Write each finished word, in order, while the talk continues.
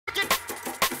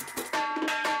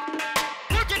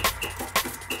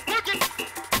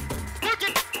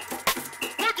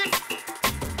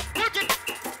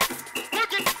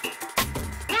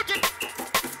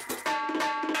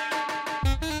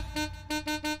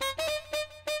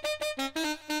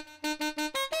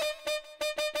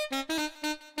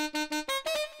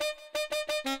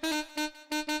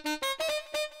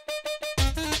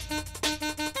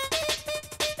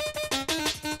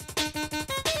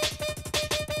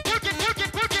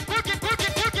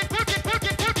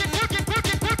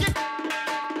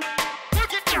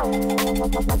Check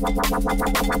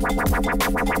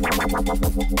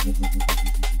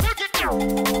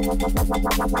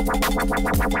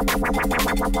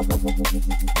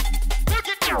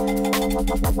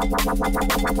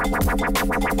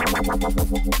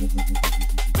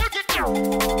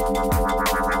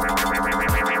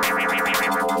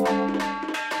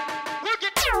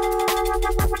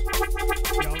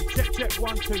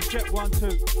 1 2, check 1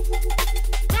 2.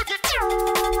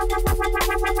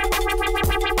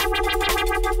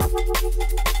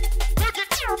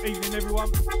 Evening,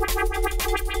 everyone.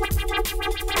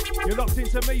 You're locked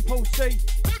into me, Paul C.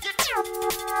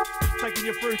 Taking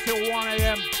you through till 1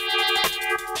 AM.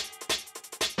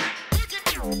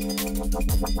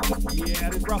 Yeah,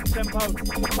 this rough tempo.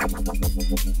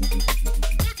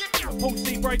 Paul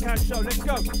C Breakout Show, let's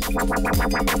go.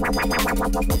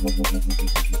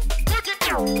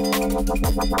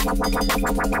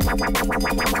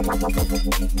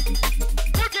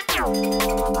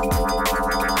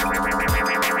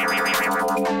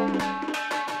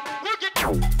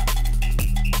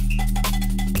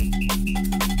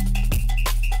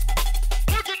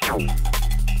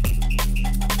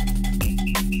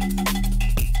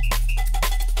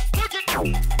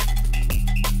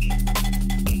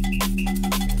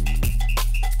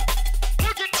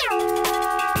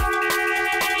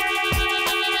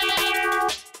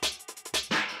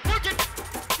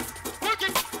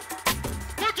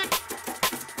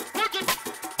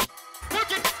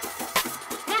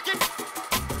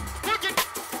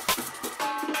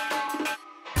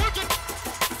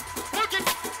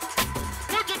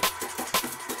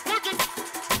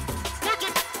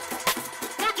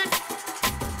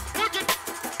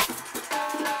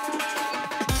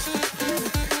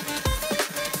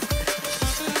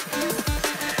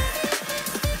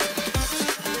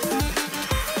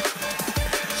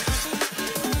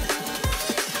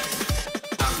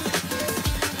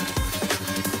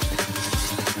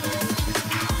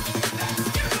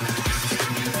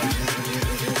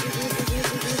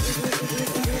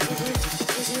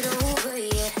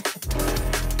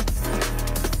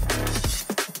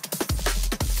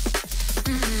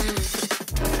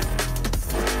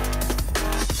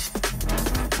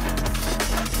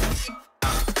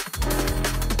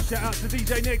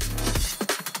 DJ Nick,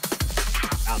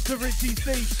 out to Richie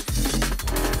C.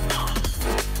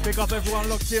 Big up everyone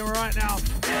locked in right now.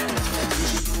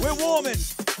 We're warming.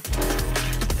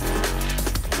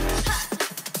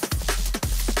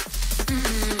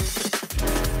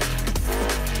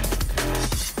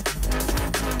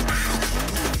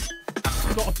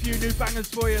 Got a few new bangers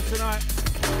for you tonight.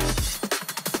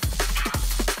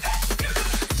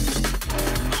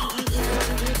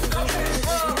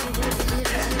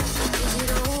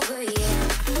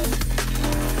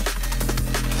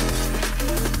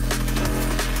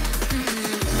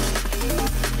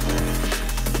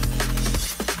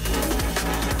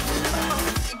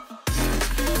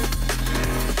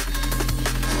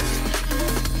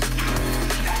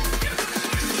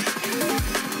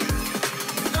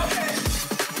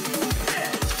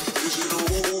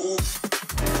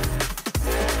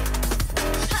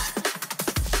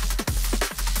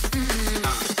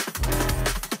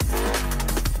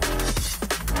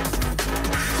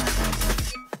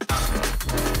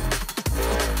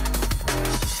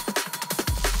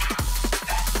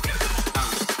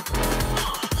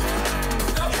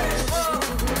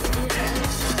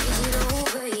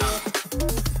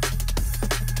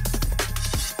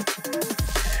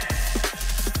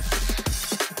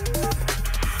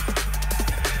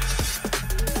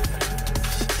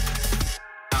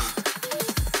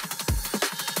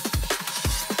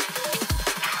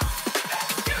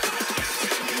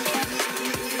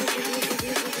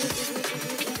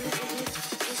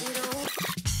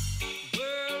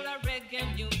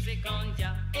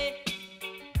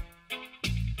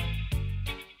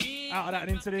 Out of that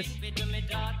and into this.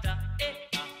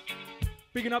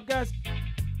 Bigging up, guys.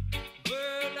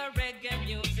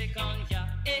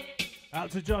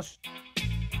 Out to Josh.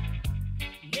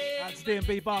 Out to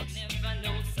D&B Bucks.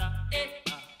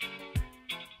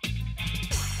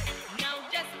 Now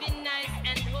just be nice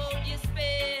and hold your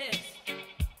space.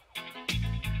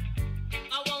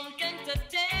 I won't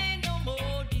entertain no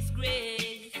more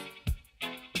disgrace.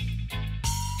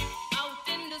 Out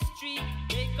in the street,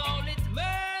 they call it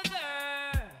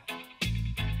murder.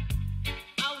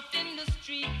 Out in the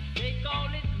street, they call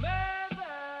it murder.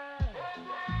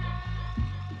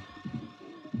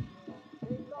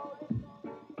 They call it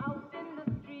out in the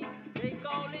street, they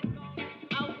call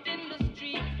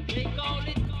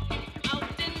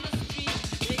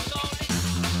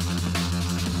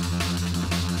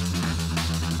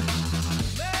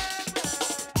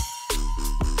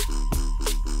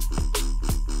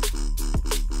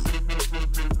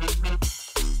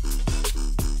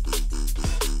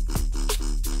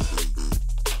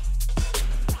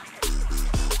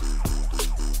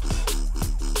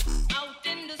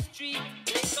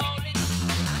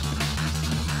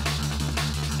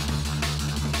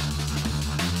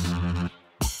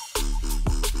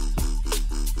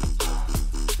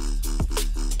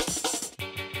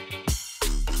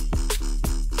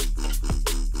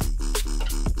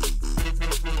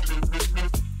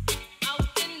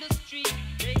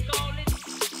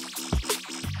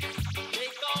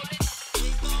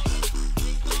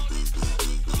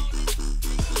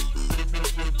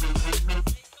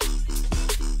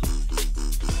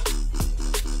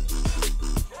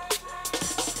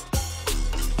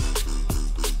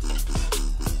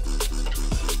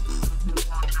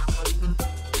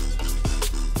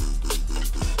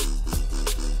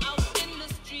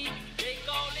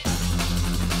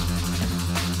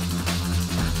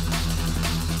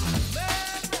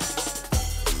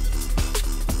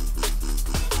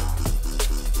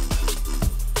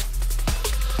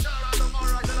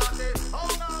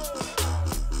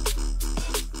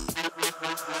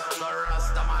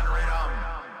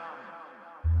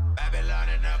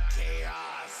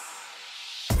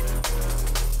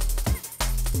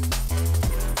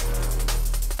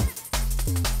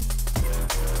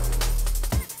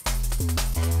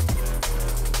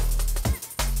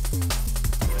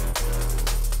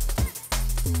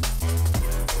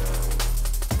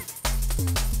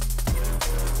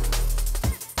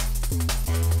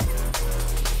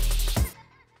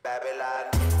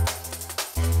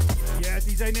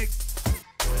next.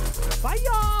 Fire!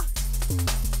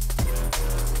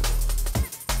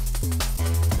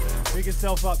 Big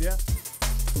yourself up, yeah?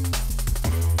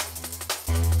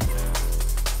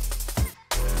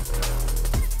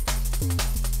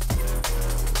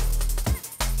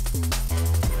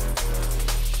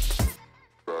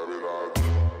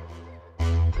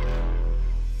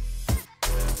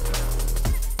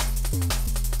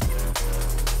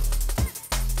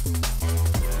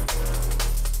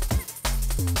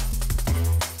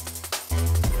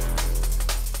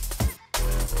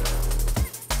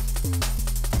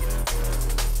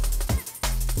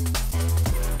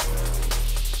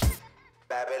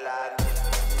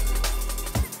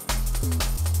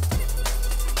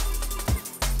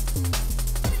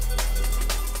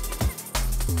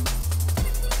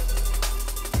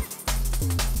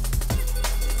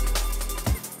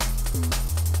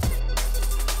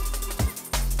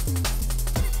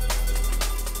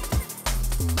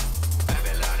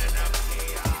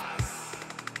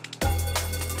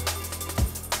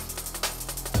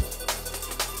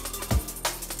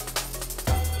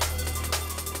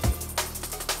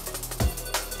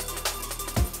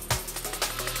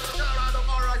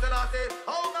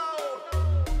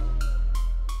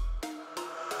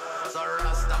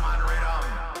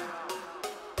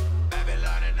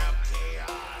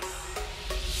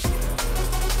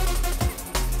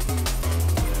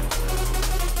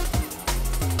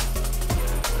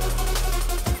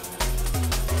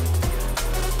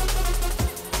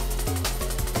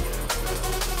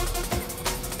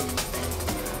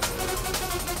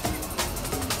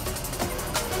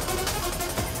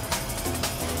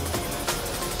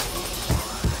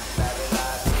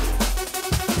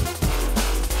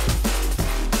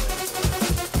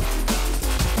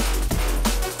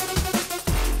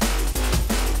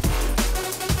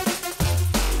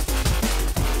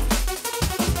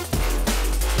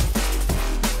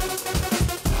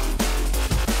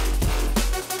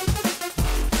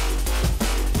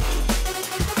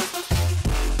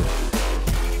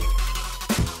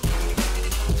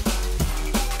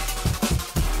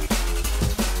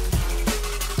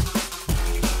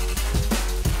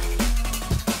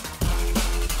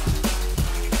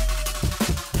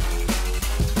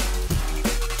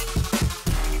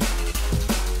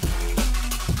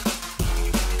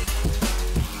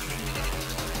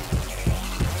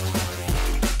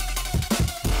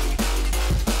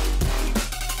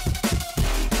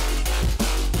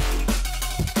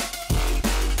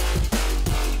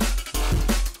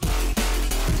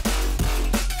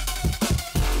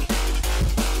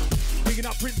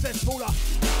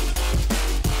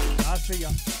 I see ya.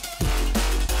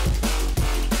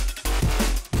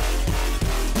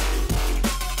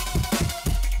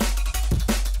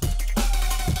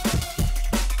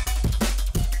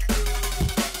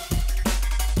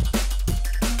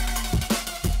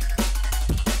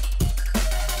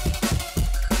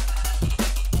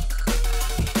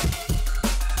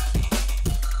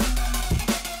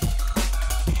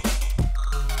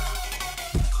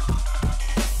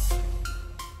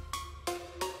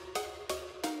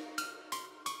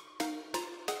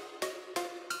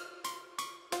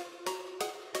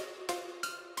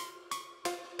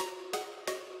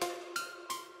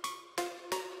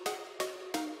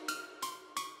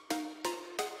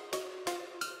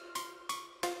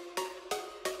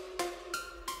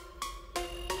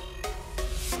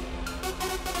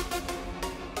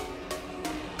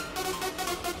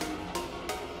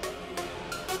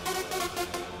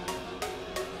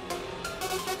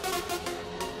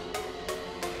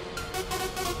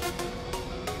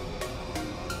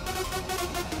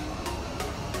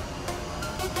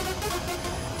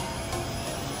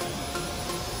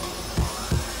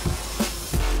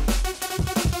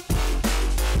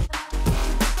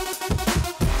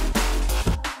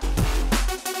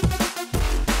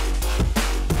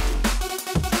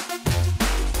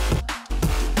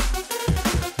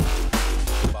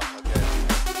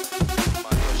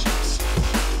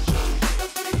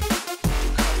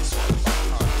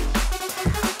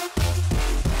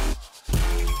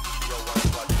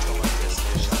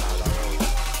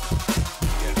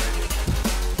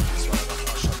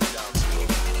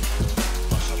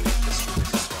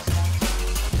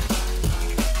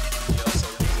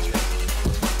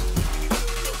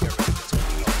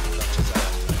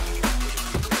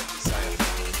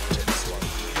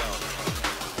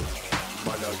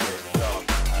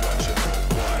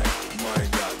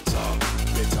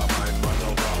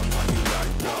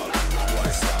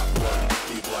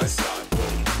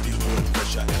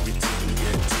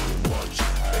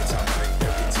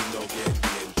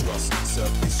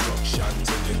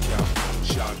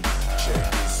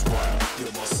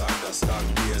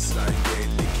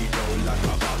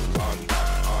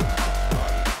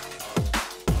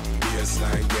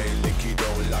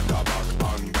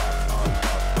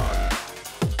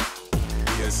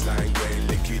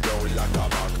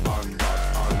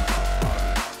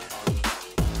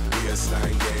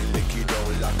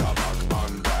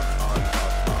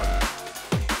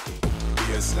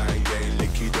 Baseline gain,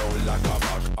 lick it down like a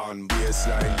back on.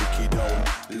 Baseline, lick it down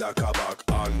like a back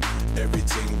on.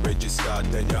 Everything registered,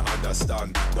 then you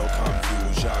understand. No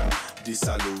confusion,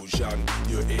 disillusion.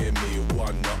 You hear me,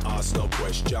 one, no ask, no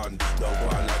question. No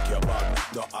go on like you're bad,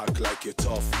 no act like you're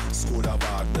tough. School of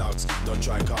hard knocks, don't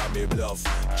try call me bluff.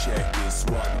 Check this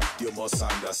one, you must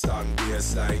understand.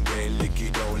 Baseline gain, lick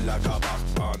it down like a back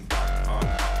on, back on,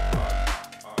 back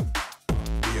on.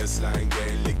 Baseline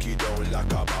gain, lick it down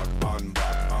like a back on,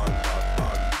 back on, back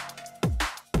on.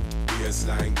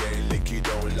 Baseline gain, lick it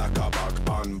down like a back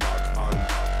on, back on,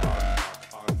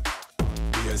 back on.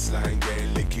 Baseline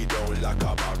gain, lick it down like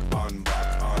a back on,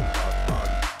 back on, back on.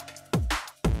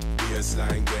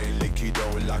 Baseline gain, lick it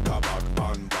down like a back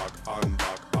on, back on,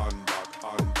 back on, back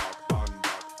on, back on,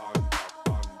 back on,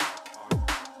 back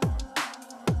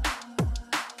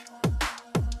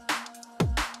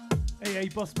on. Hey,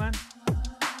 boss man.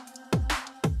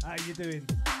 How you doing?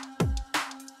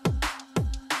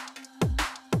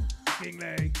 King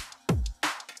leg.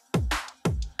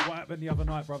 What happened the other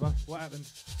night, brother? What happened?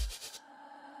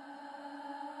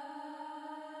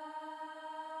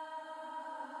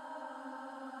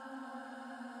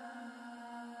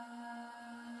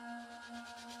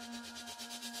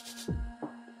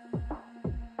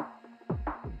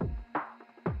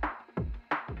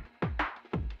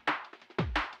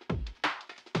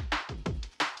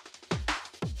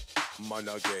 Man,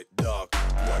 I get dark.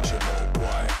 Watch your mouth,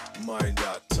 boy. Mind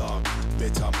that talk.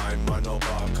 Better mind, man, no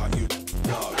bark at you,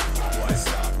 dog. Boy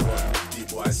start run, the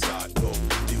boy start look.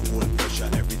 The whole pressure,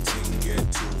 everything get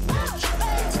too much.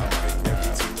 Better mind,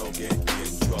 everything don't get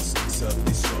dangerous.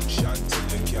 Self-destruction till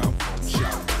you can't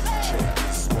function. Check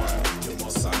this one, you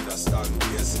must understand.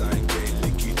 Baseline, they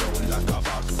lick it down like a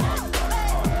back on.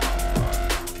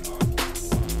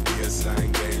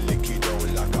 Baseline, they lick it down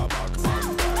like a back on.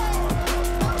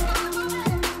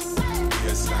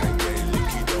 Baseline, they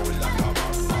lick it down like a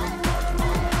back on.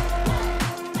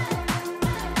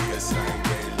 Baseline,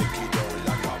 they lick it down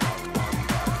like a back on.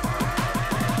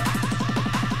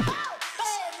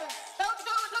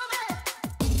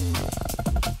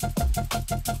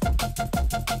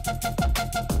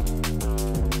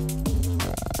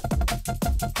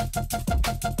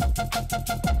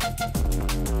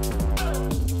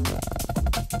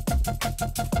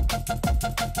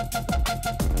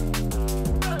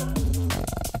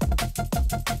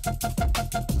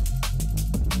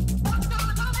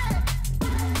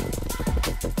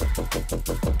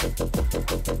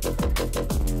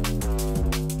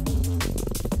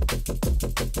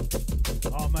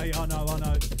 Oh, mate, I know.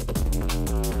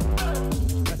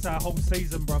 That's our whole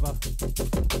season, brother.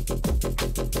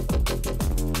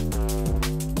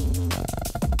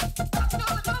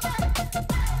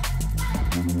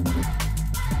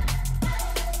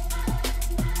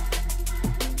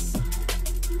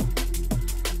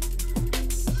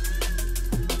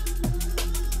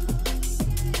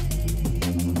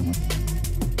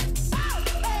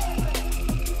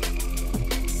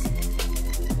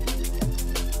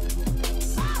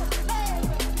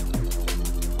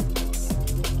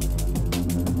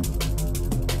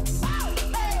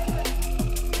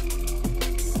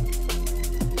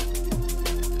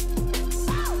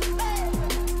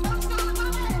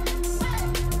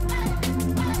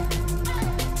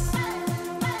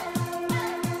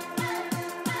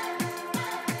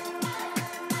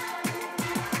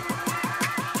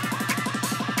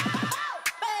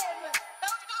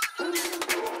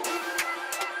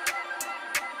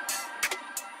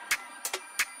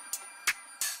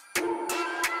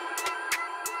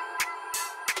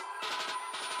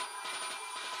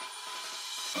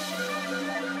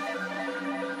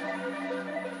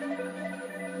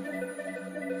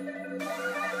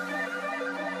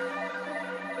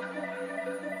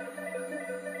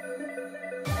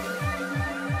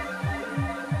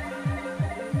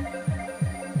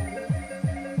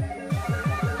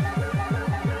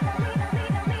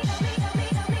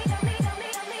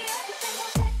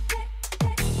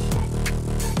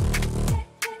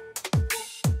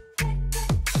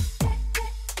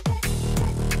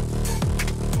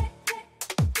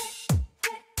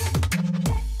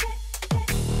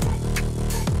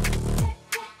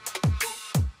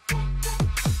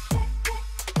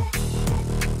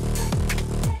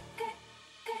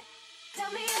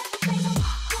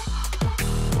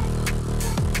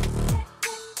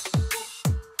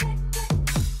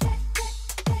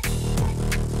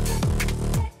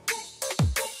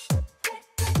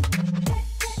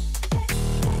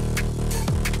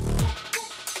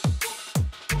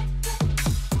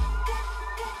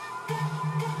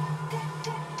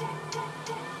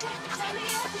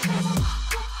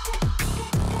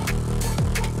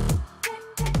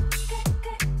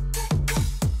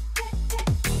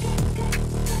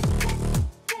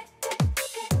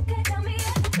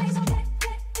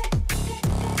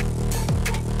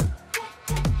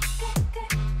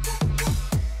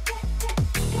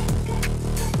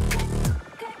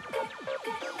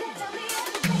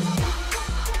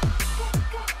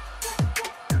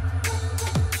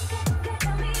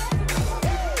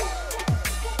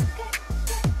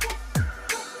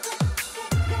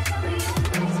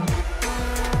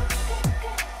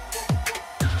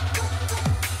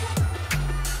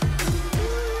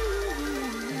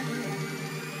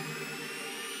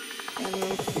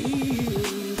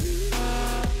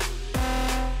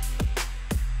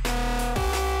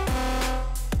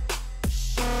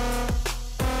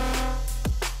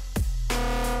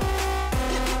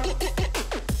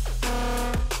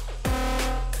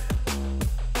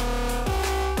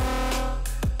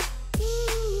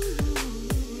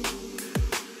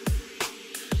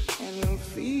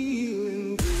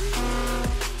 feeling good.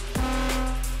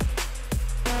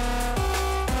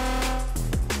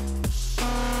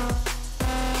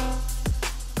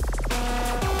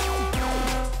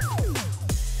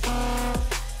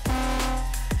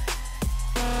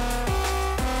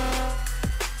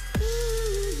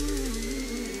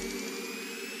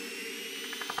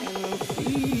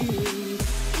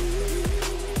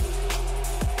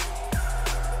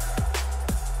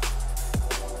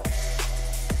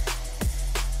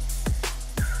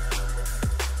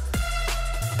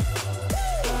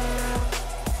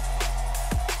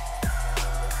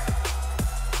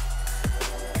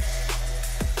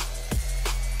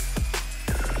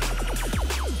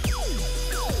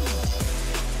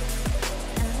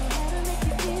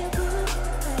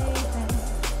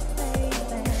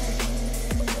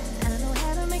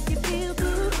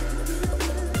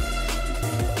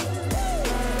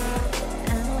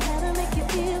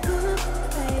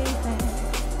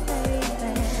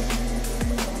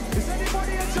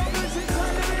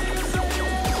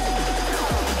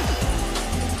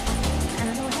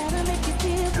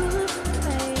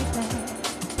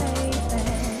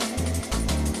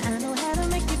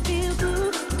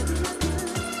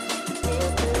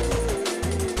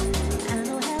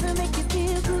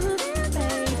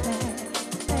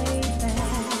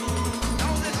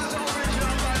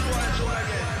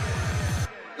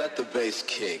 Let the bass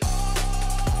kick.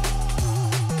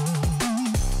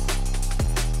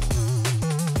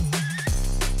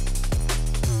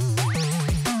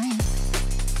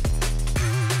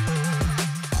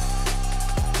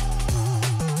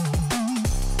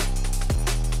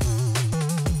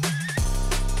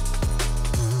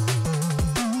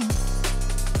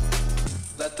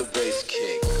 Let the bass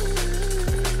kick.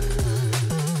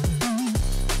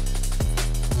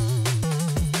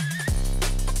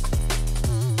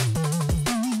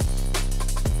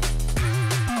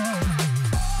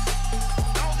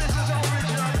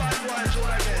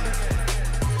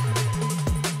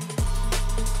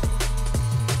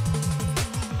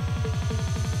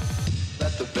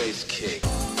 Let the bass kick.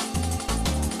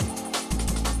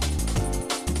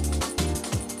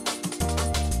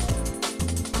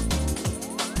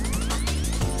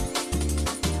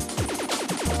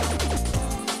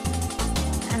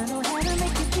 I know how to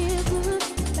make you feel good,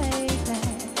 baby,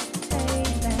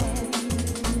 baby.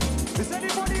 Is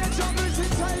anybody a junglers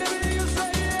inside? Let me hear you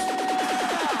say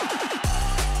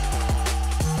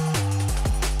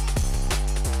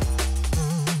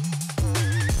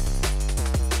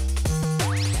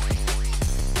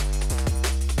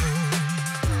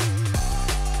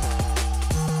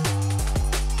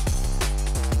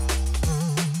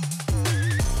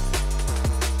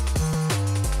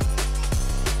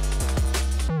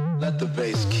Let the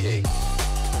bass kick.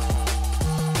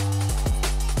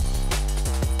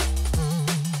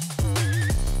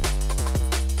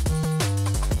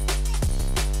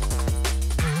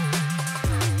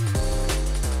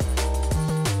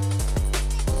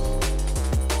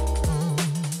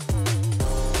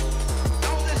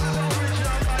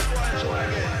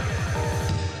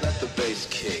 Let the bass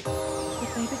kick.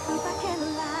 Your favorite group, I can't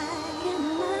lie,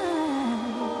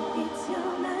 it's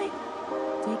your night.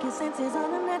 Take your senses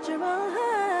on a natural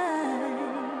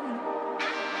high.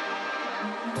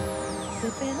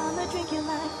 Sipping on the drink you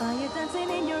like, fire dancing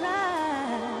in your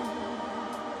eyes.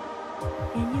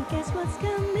 And you guess what's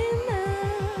coming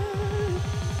up?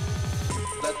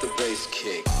 Let the bass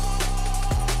kick.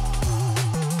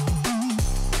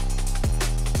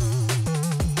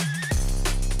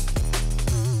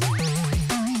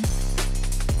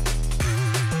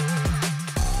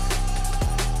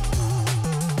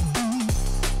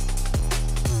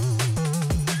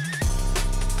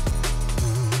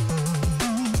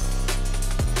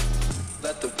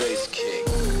 Let the bass kick.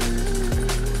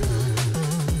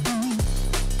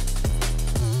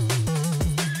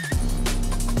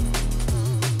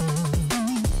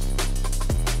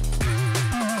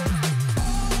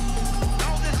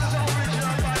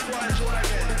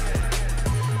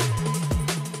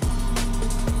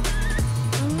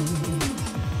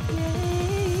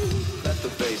 Let the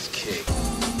bass kick.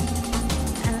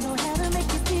 I know how to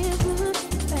make you feel good,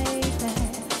 baby,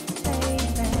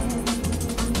 baby.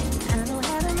 I know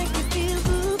how to make you feel good.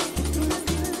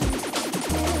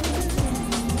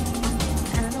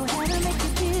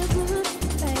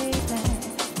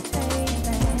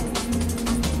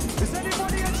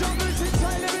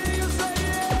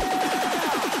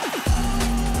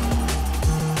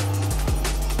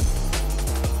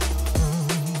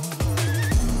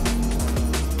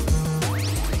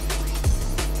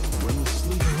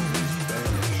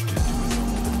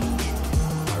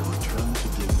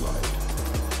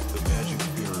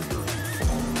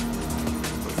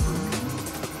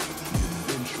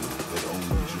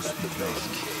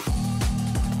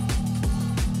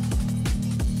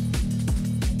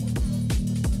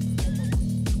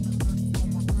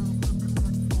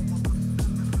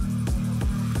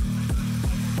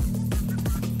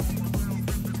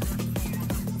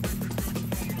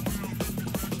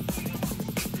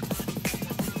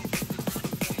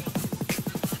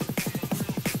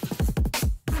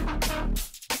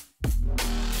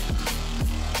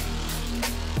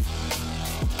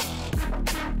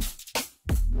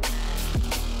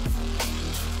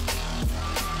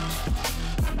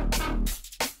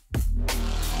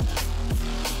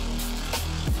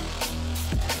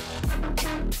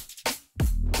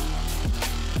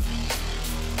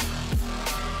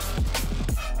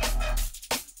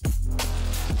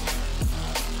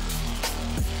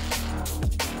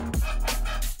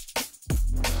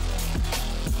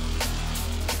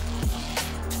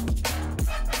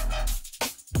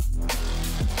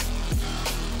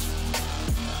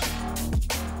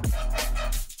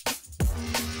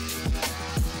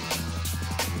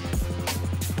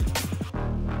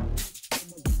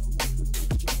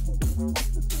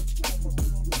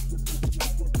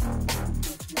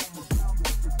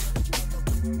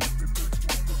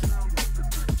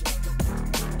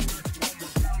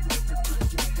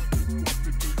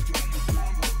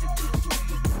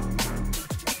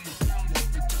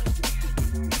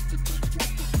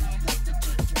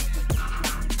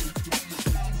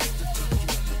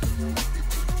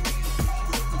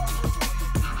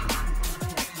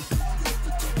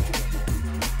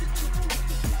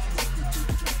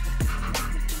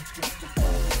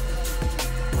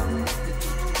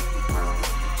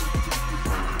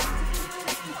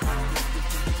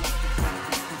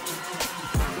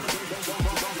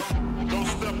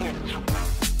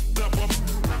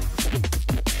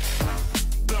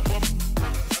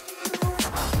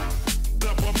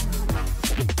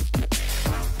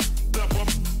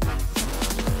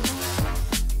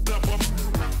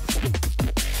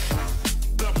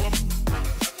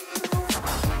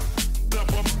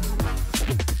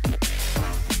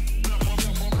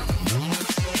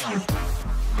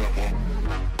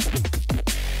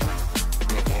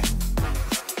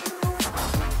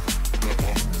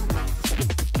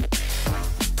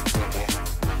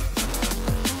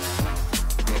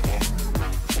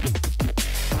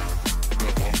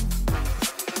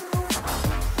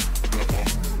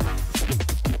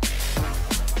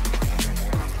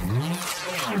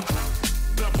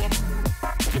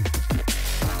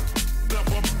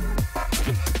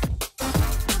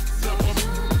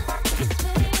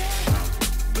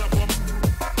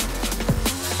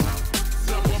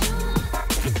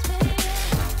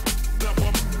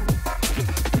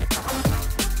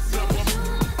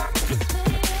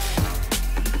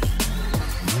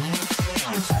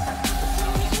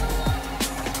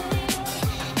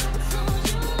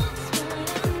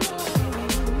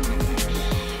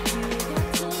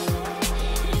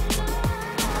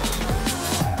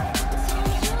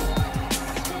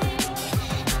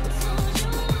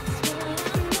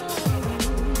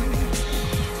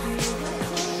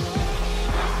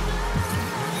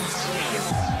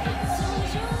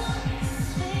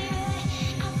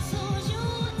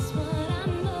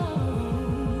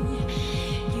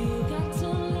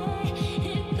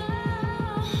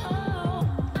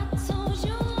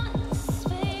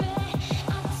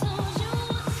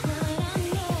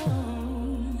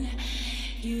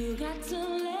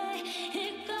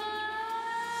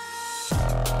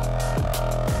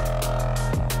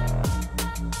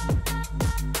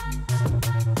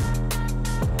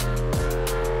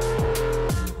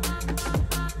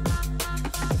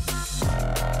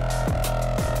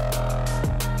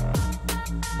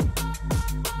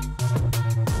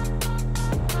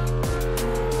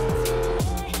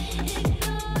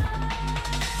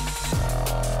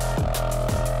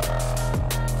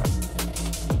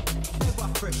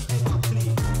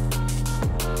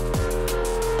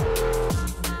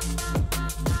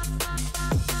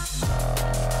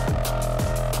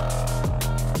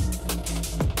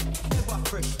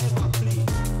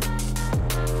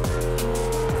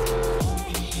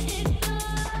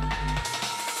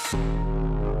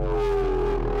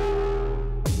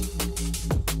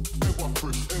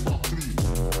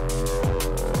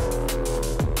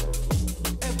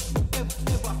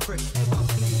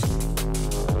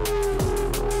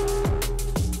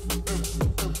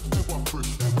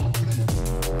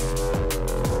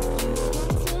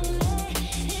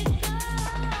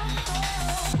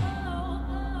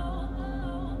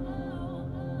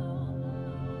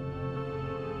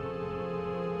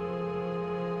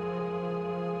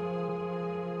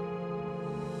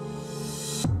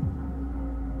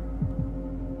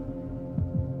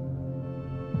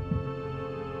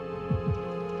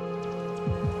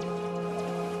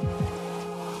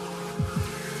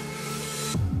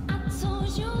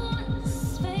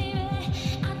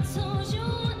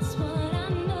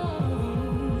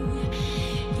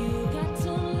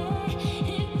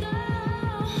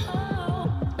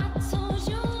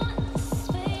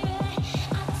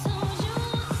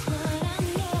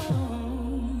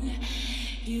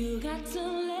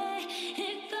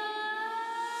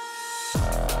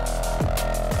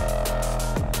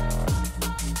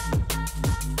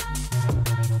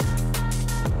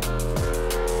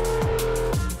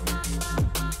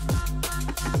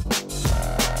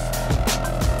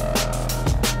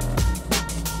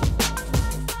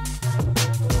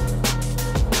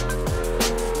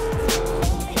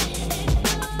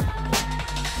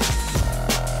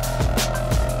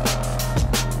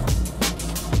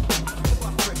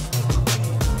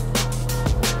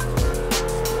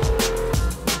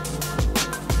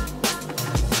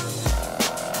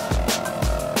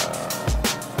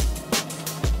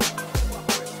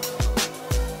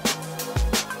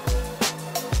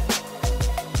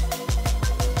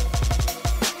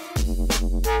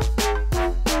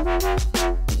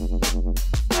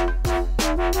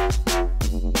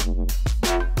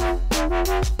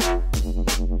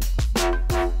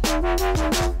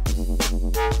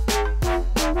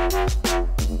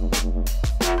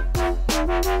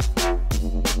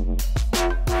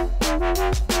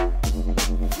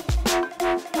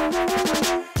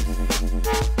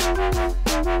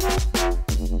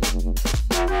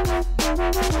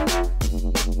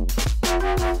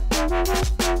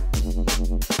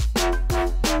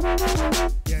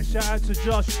 Yeah, shout out to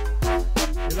Josh.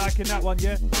 You liking that one,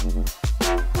 yeah?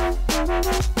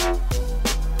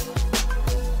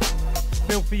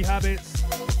 Filthy Habits,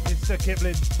 Mr.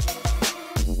 Kipling.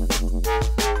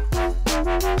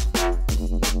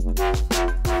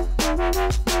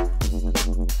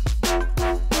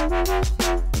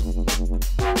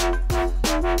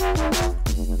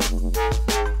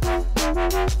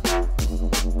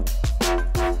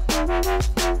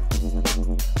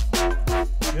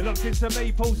 You're locked into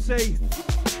me, Paul C.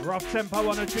 Rough tempo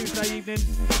on a Tuesday evening.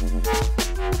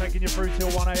 Taking you through till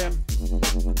 1 a.m.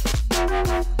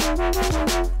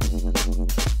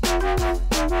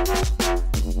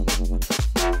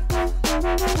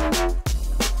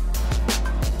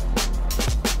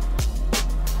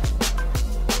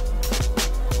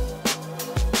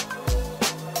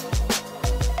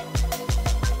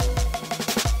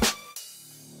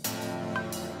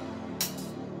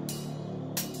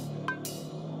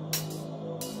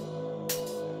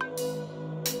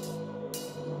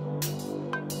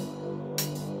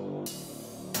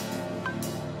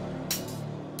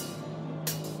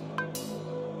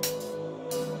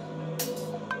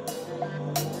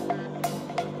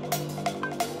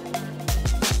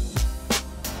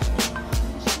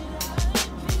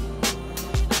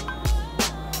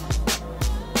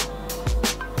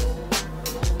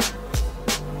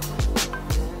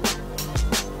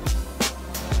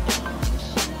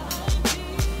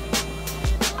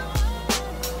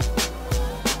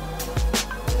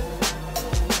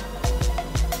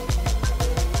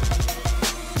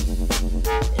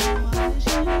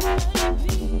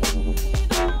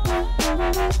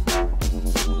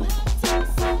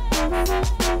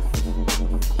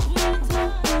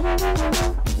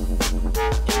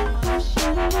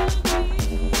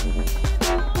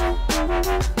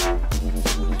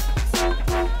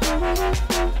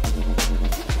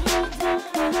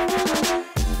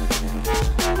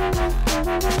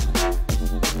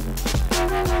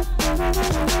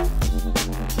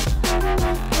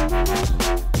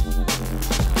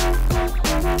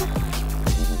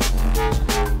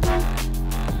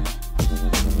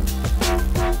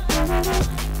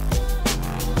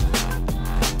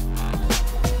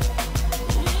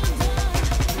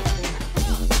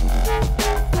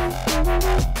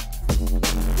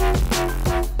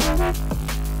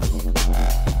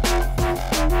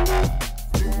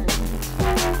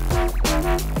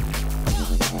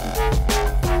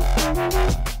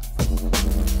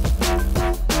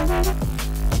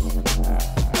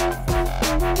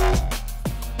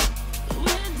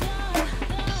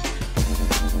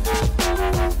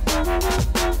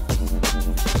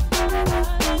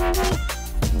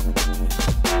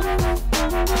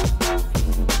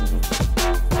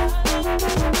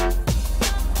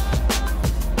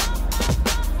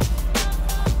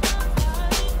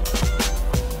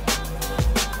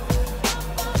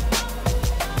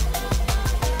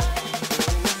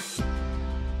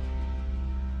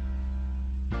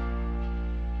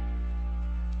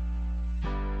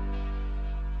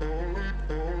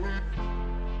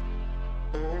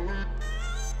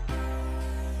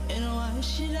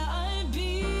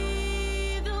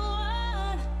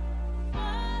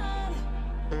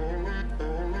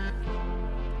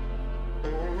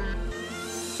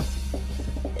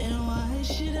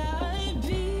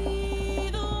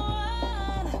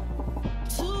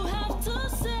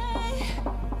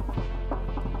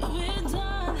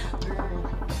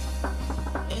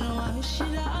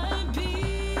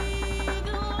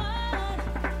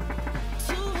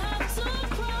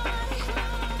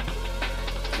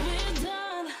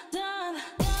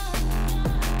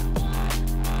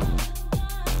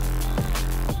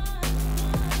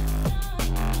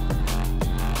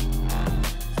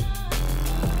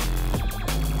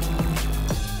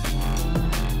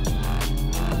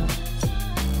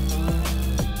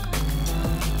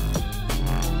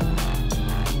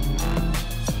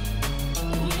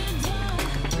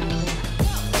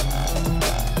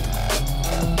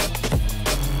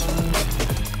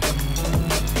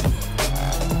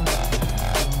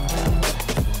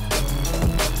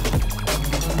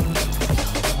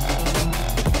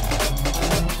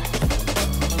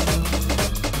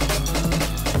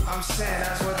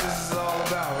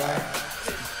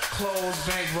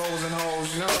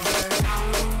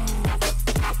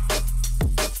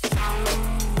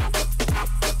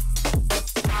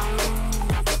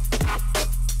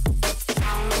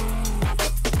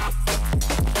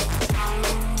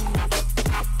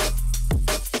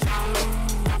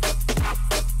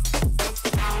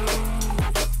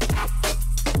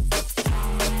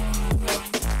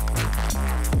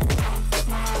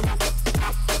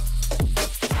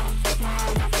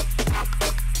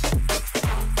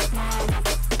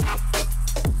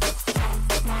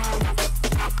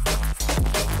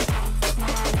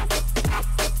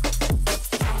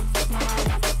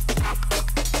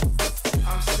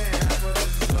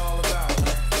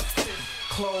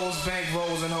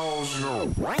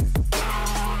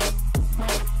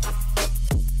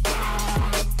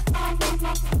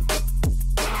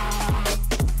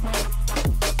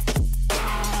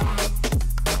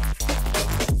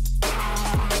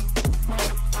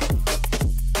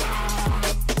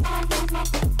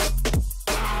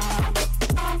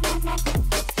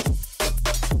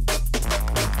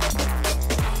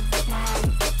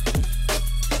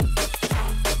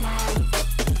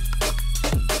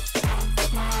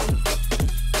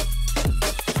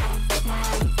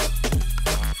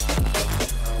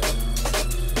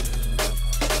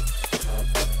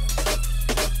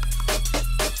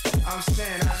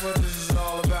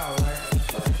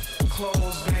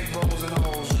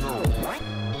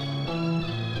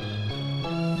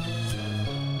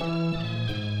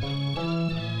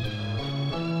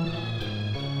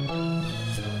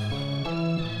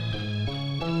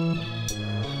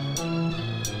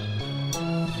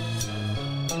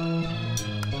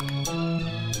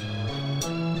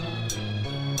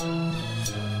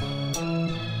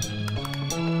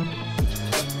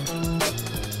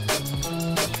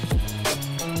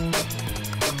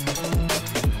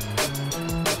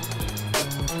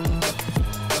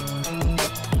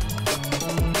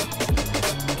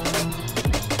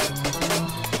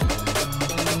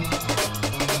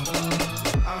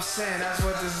 saying that's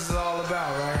what this is all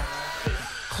about, right?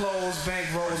 Clothes,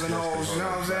 bank rolls, and hoes, you know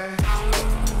what I'm saying?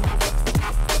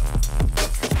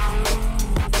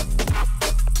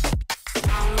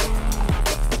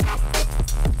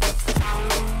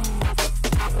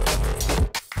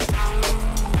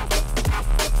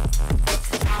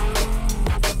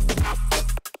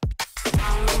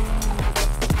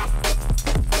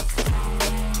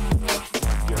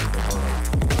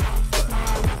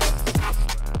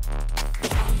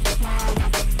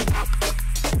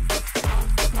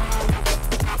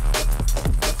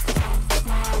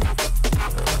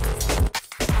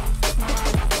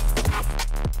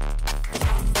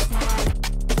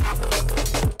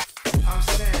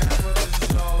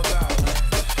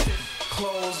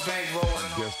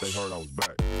 They heard I was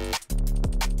back.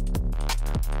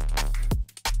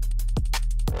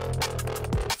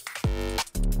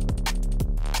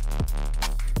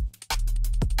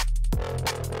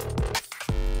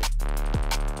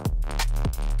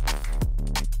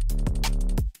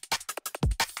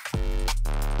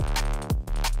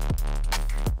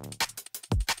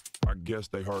 I guess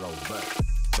they heard I was back.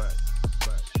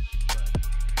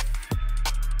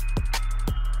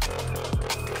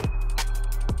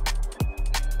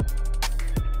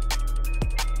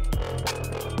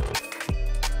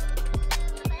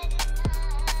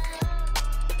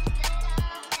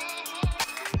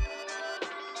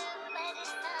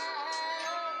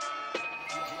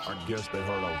 I guess they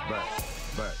heard I was back.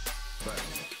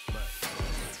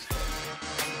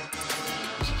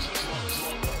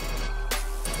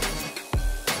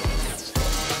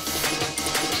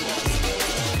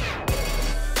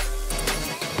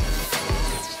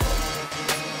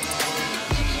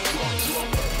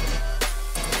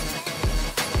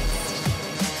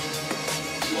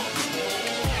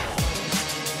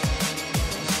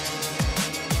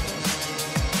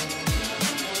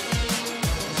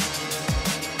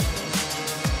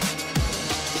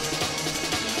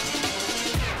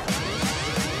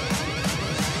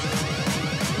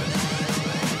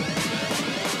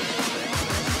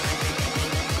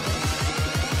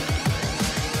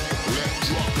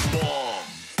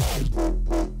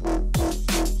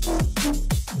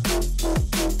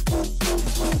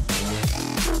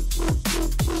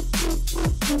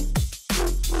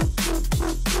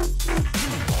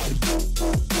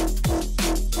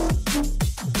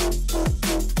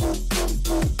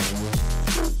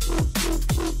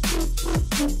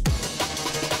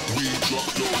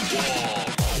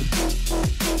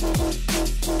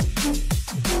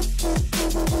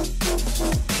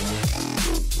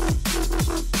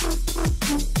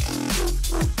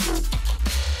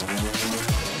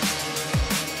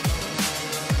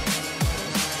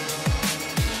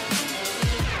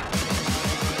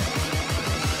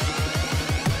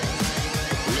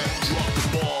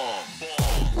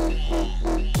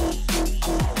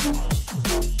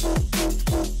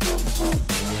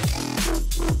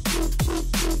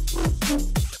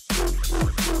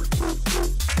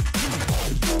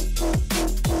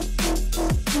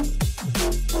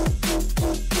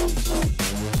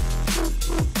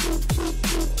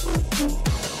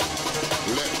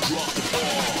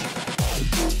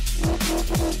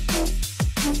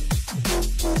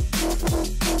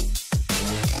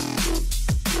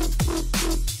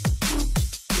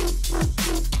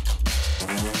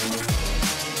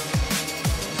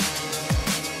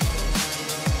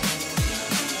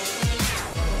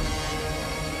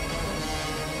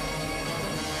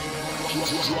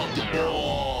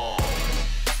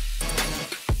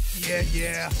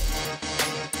 Yeah.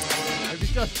 If you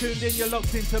just tuned in, you're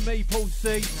locked into me, Paul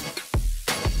C.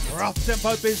 Rough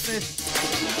tempo business.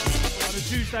 On a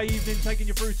Tuesday evening, taking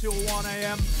you through till 1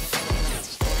 AM.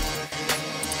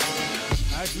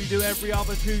 As we do every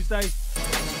other Tuesday.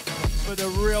 For the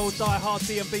real die-hard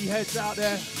D&B heads out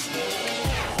there.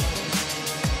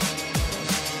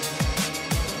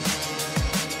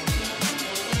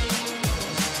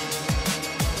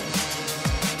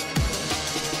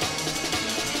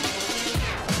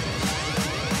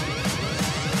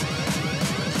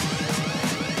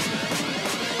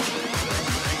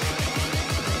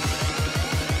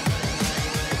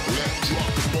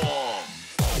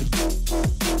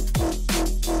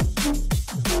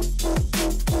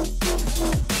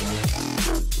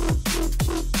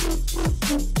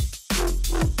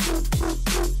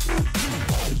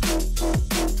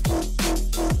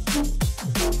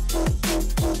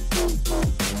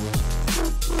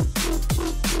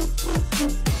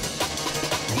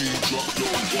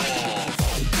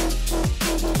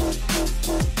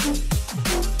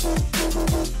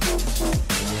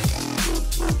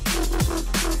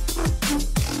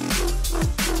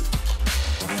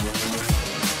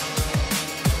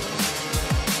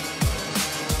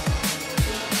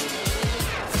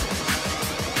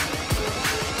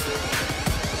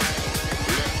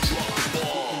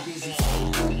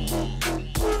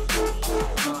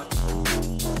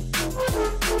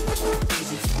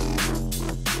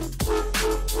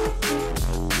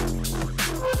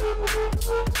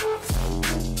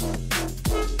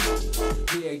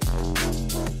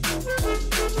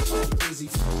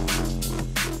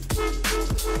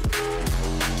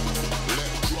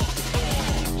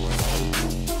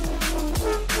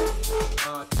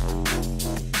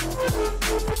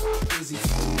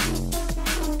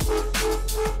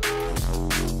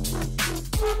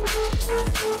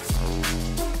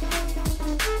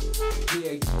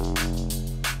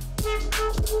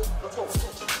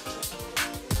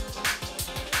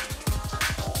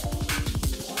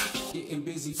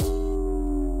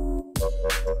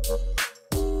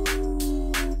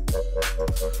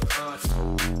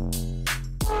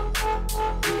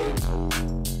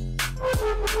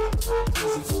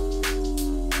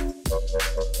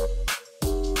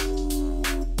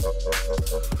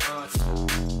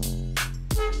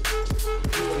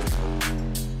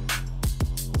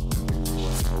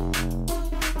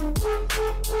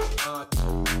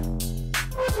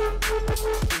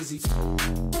 busy.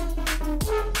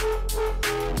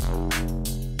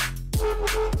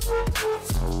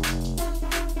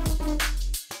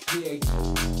 Yeah.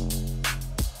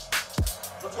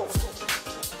 Let's go.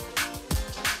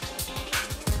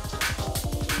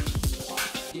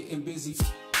 Getting busy.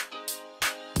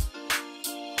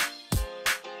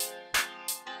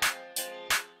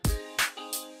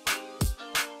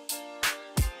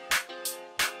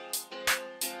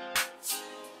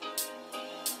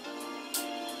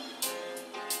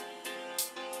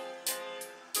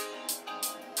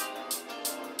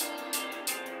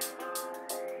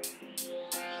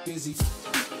 Busy.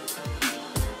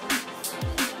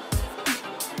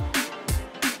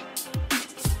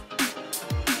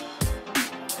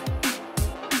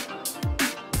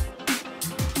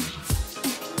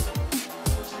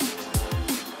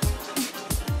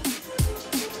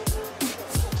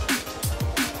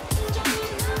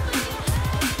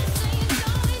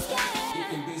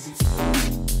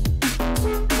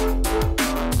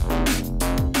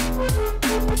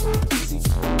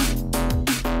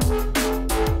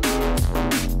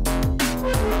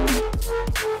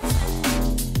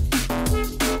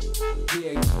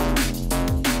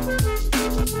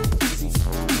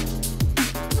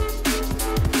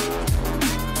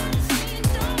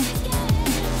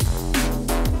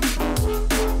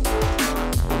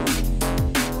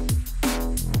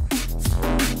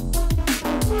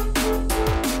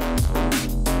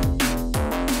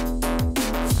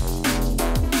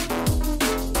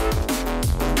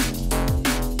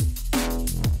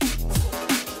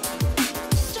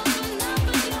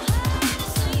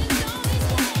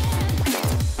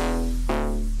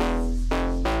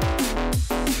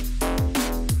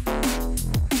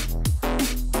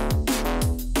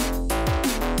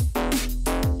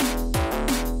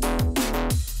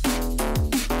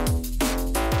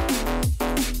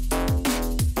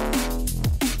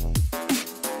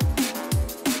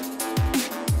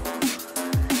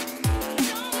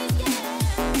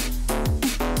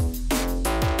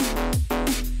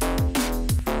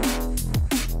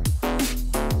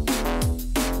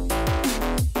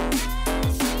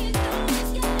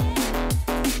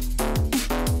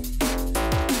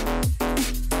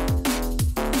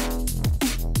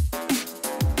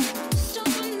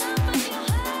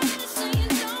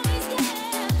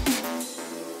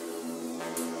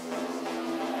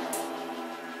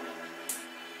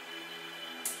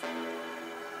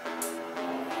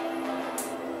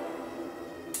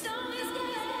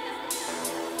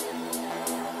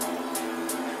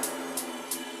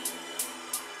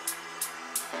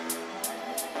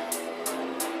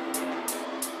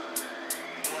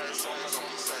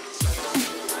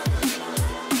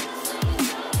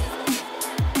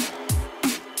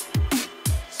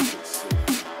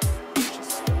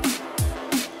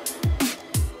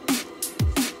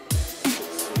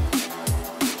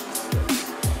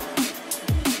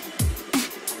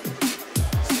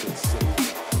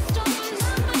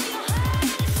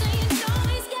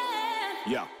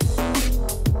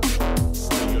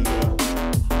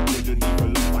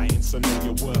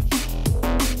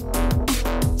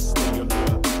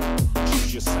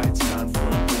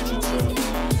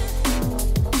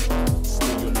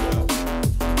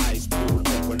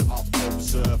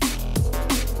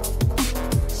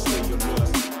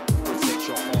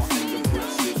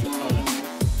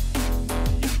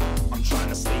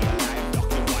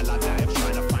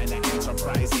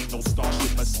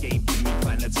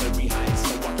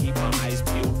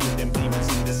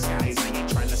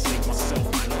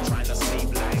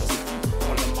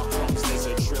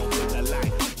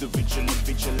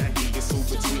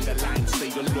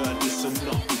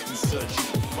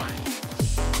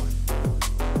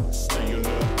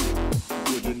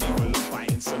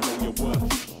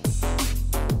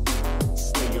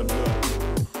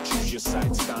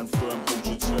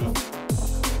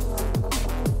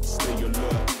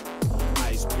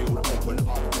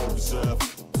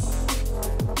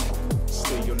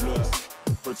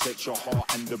 Protect your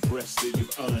heart and the breaths that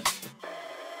you've earned.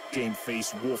 Game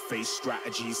face, war face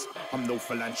strategies. I'm no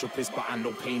philanthropist, but I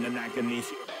know pain and agony.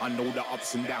 I know the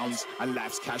ups and downs and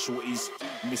life's casualties.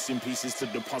 Missing pieces to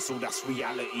the puzzle, that's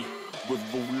reality. We're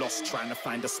all lost trying to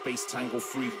find a space tangle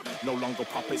free. No longer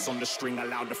puppets on the string,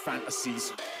 allow the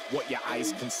fantasies. What your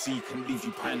eyes can see can leave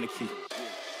you panicky.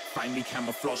 Find me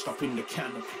camouflaged up in the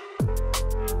canopy.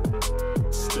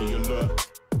 Stay alert.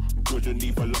 Good and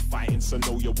evil are fighting, so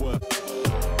know your worth.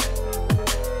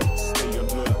 Stay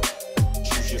alert.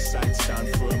 Choose your side, stand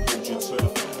firm, hold your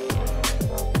turf.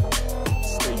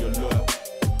 Stay alert.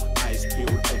 Eyes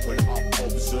peeled, open up,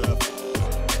 observe.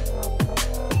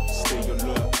 Stay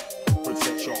alert.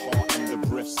 Protect your heart and the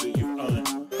breaths that you've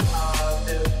earned.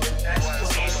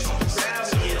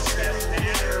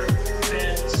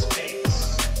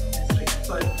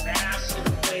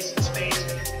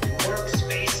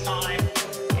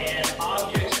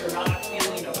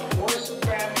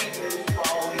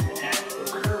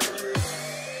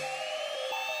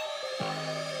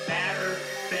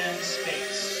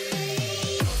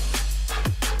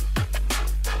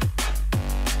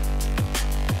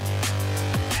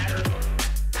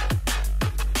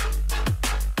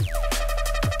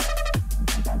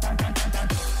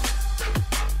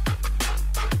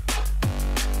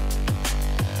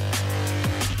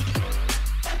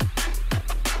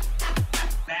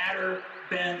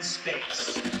 bend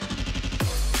space.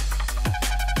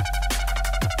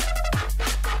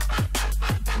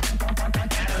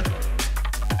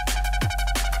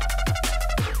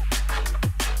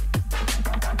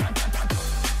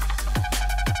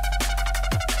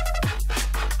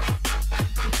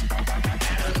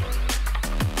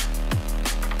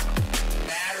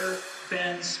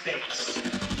 Bend space.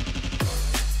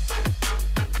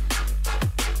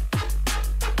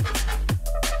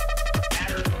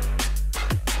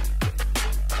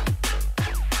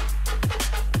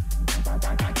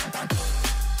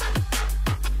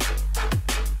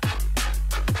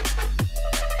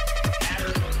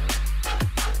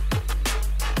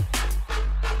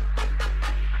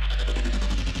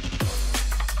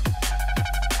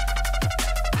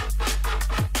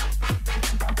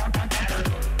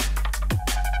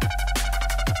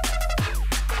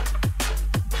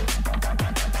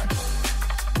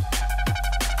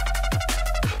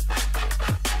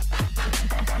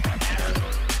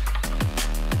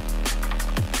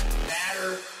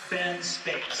 Bend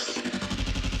space.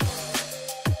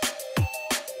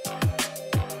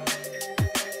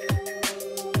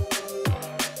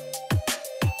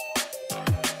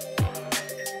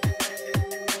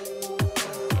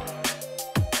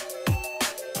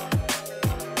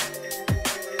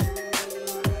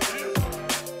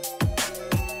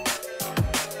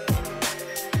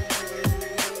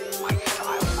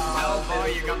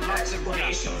 You got lots of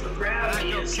explanation for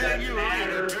gravity is that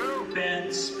matter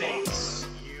bends space.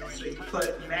 So you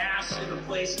put mass in a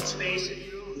place in space,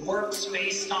 it warps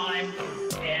space-time,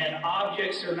 and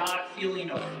objects are not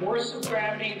feeling a force of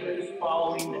gravity, they're just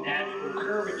following the natural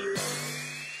curvature.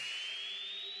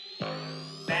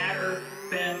 Matter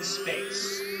bends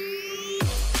space.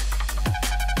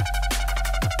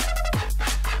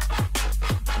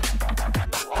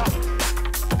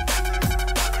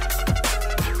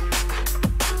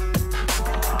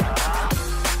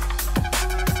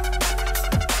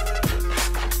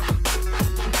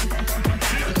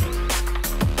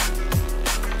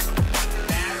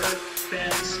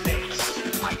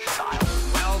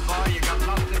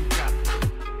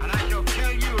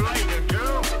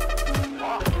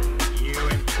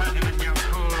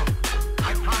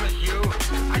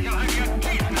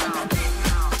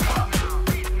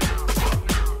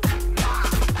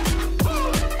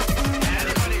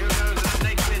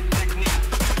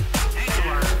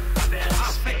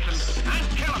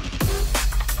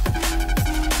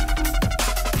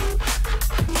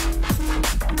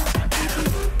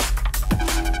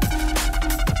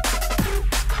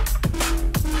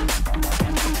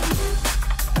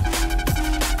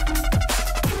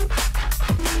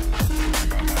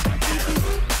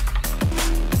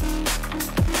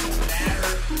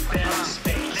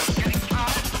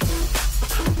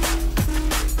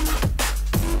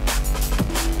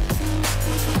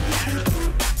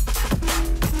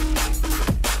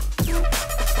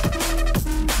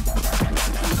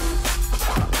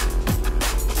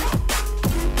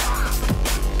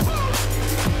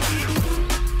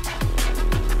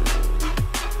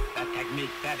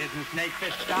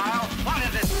 Snakefish style? What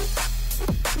is it?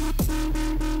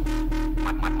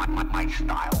 My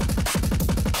style.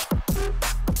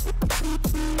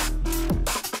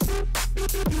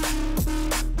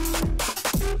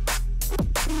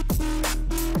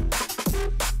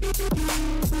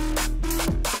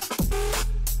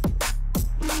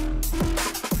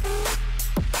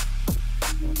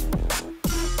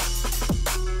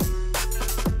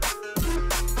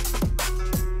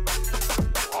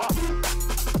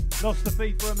 Lost the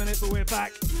feed for a minute, but we're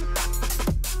back.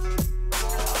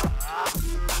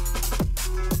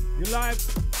 You're live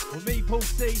with me, Paul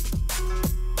C.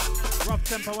 Rough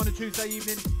tempo on a Tuesday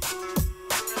evening.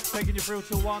 Taking you through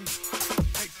till 1.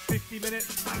 Next 50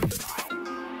 minutes.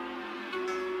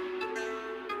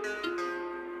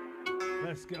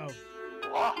 Let's go.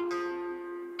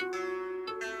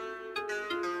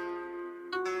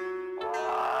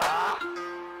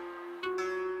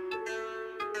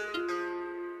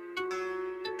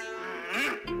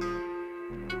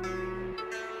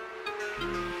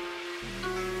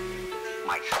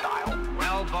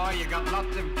 Well, boy, you got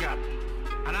lots of guts.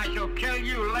 And I shall kill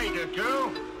you later,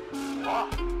 too.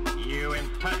 You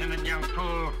impertinent young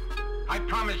fool. I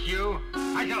promise you,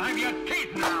 I shall have your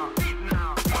teeth now. Teeth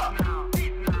now. Teeth now.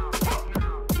 Teeth now. Teeth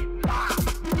now. Teeth now.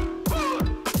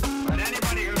 But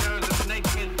anybody who knows the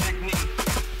snakeskin technique,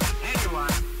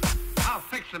 anyone, I'll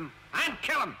fix them and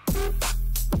kill them.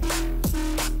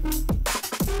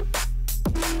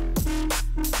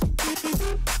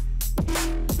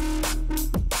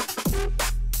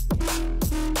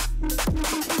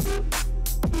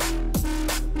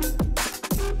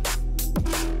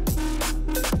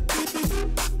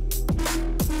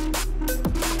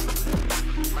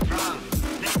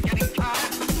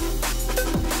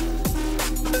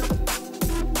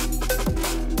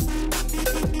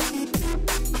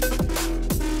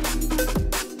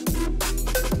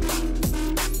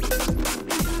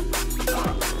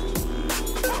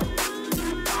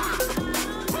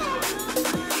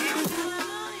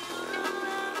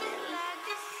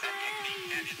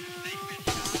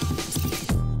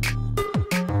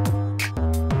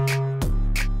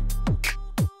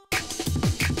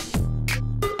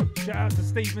 Shout out to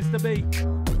Steve, Mr. B.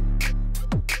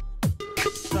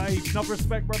 Save, enough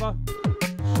respect, brother.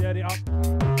 Shared it up.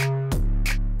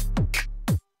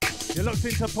 You're locked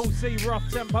into Paul C, rough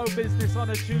tempo business on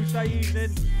a Tuesday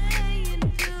evening.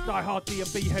 Die Hard D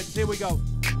and B heads, here we go.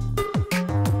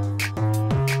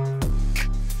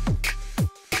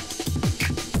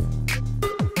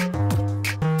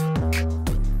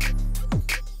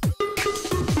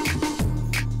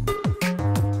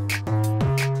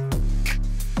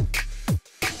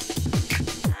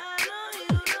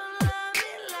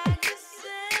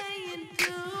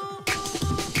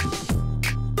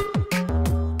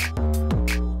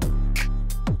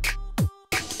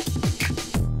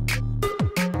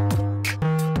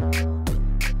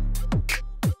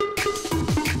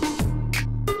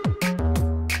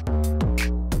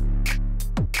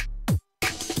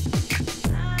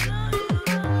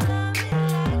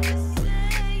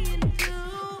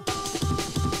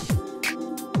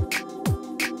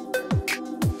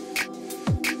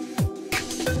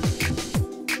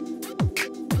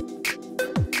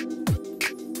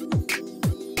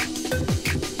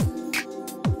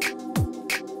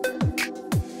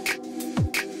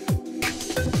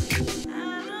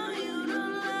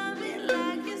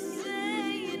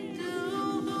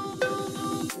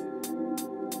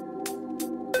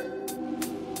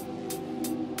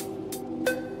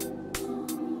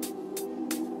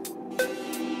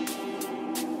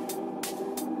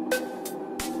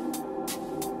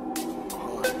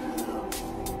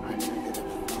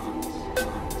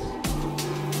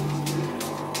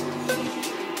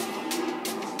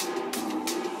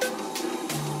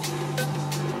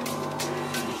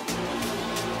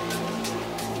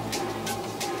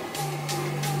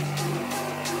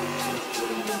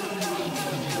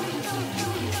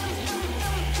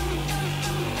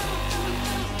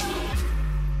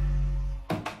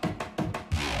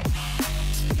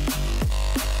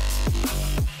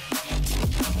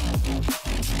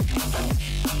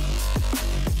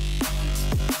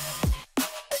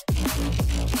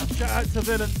 To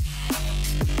Villain.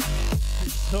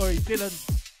 Sorry, Dylan.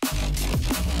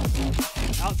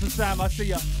 Out to Sam, I see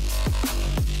ya.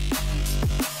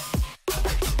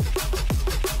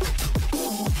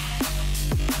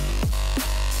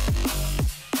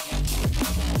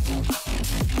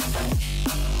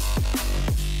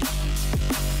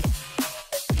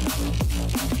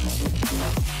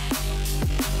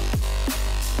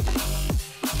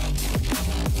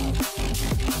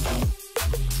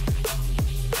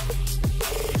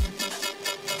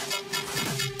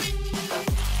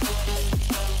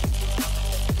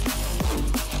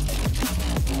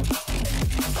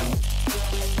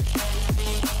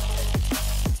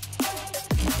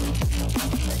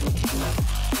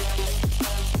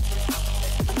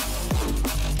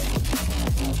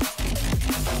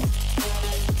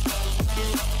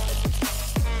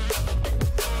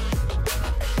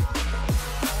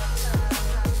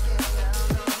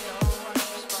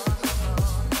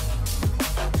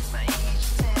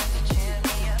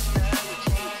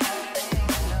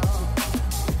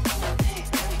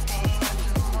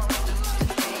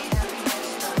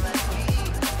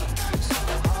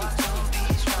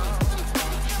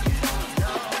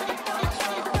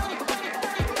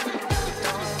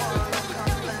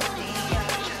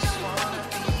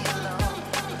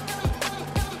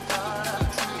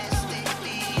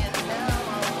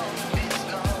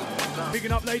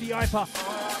 Lady Hyper,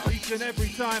 each and every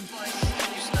time.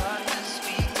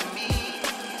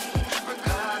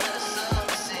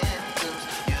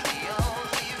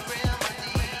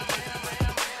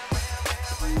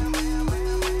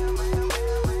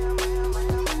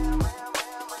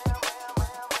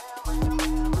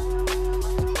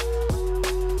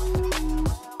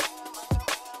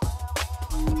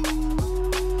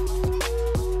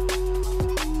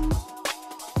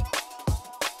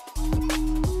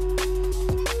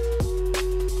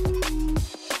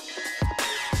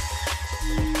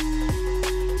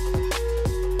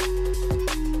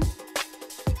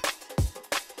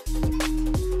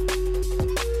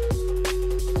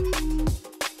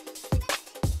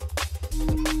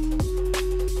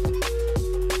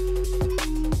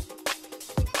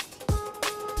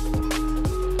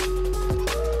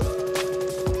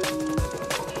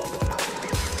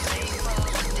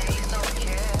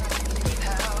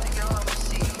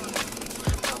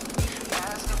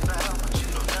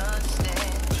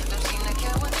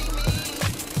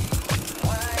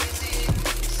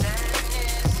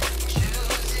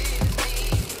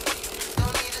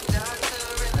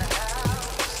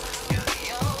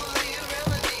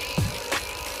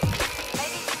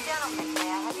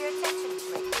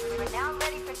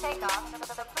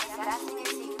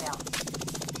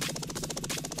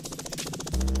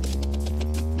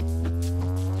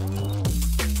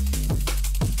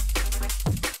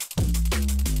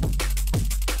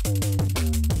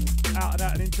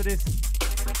 to this.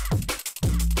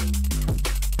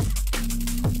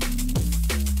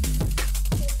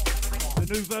 The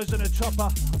new version of Chopper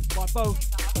by Bo.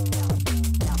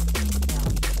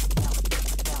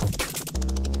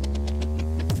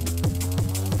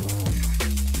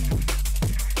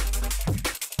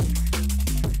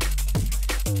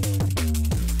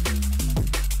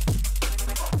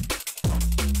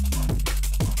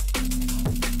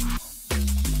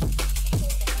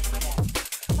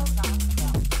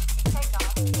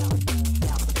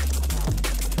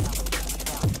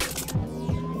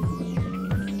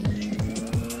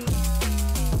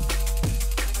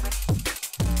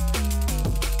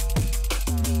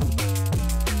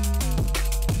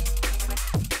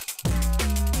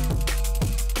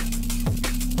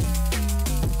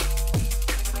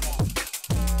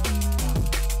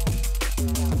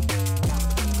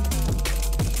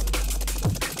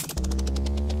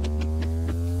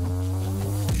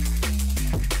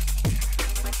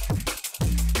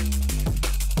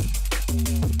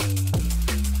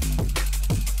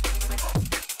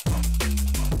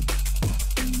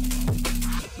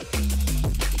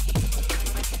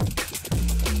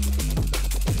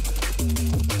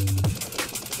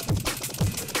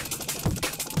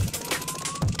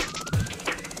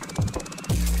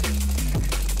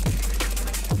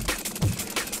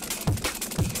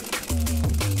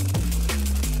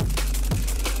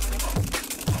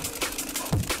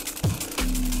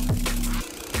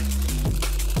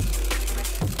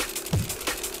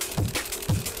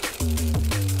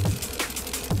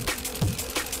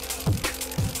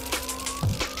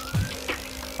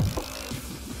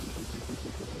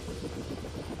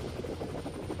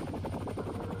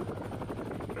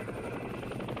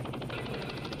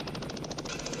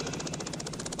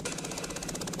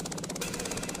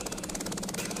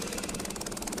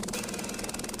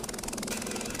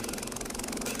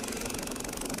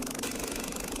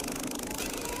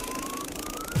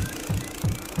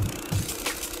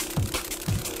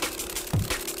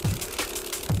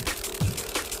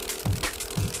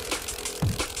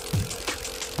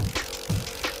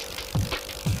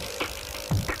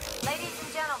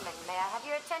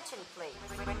 Please.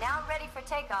 We're now ready for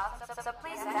takeoff, so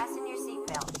please fasten your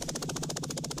seatbelts.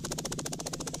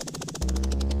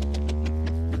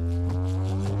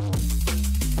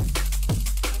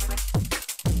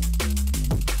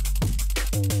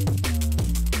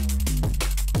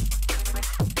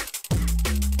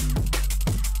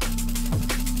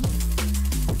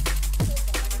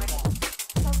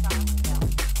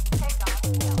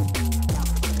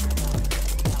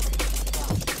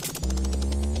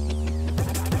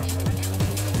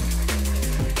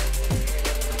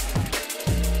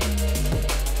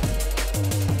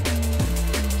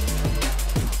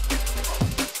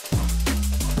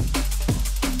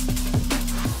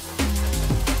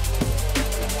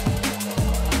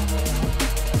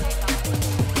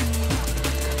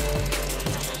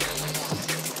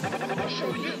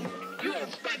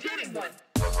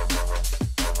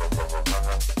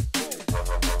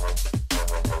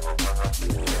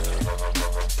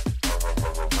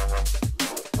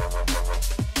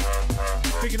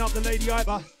 Picking up the Lady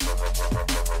Iber.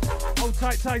 Hold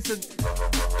tight, Tyson.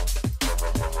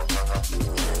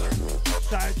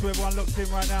 Shout out to everyone locked in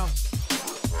right now.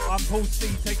 I'm Paul C,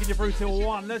 taking you through till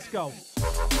 1. Let's go.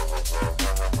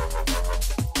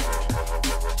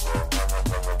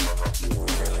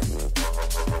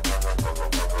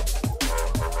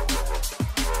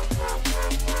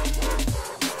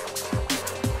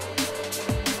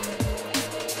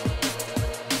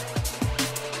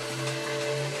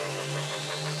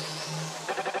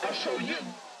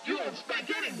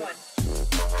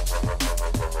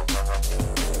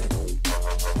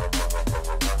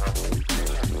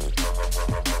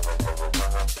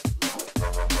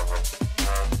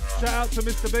 Shout out to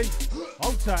Mr. B.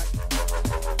 Hold tight.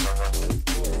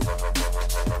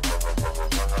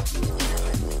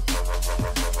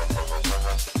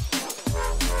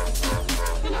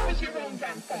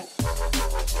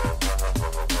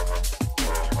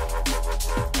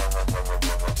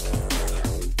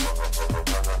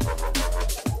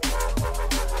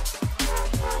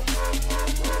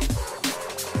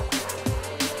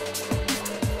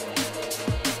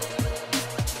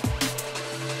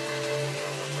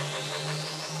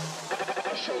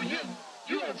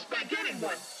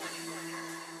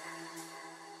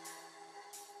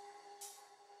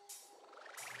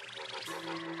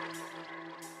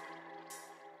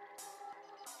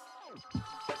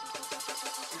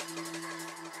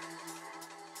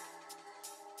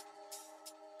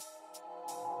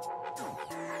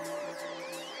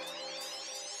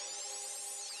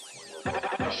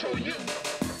 I'll show you.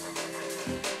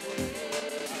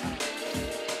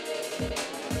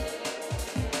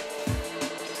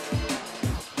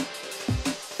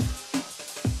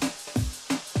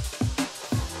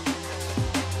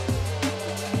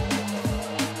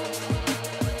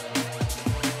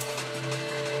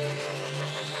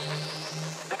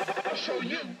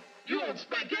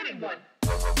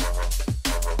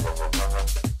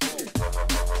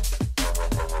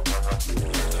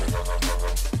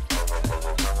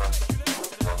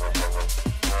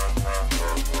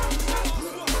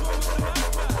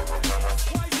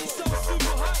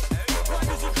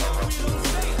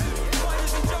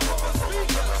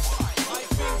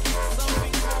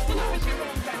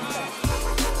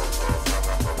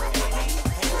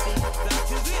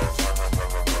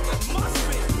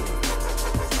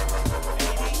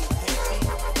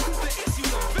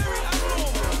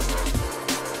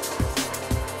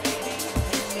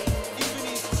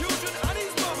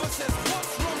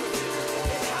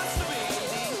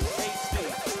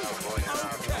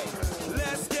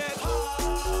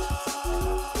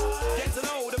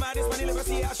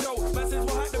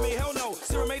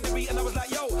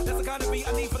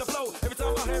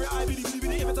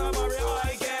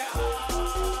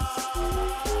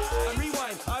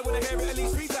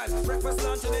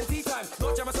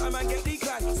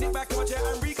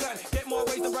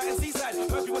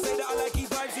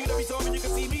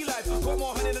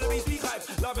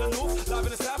 the north, live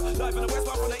in the south, live in the west,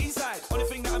 but from the east side. Only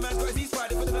thing that a man got is his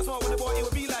pride. If it was smart when the boy, it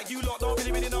would be like you lot don't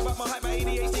really know about my hype. My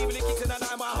ADHD really kicks in that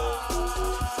night, my heart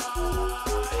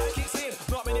kicks in.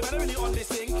 Not many men are really on this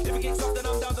thing. If it kicks off, then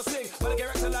I'm down to sing. But I get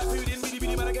wrapped to like food in,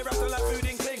 really man, I get wrapped to like food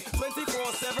in cling.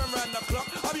 24/7 round the clock,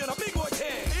 I'll be on a big boy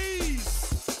tear. Ease,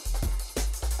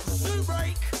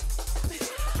 Outbreak.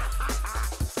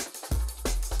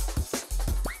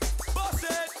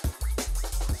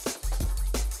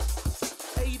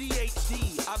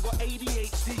 I got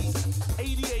ADHD,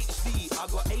 I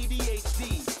got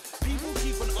ADHD. People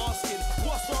keep on asking,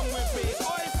 what's wrong with me?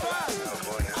 Oi fam,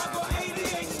 I got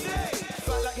ADHD.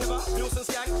 Fat like Hiba, Wilson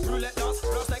Skank, roulette dance,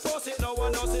 rouse like Corset. No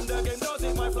one else in the game does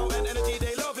it. My flow and energy,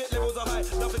 they love it. Levels are high,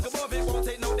 nothing above it. Won't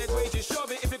take no dead wages, shove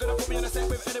it. If you're gonna put me on a set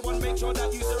with anyone, make sure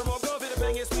that you serum or glove it. The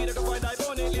bang is speed, I can find I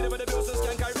on it. Leader with the Wilson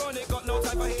Skank, ironic. Got no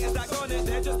time for haters that on it.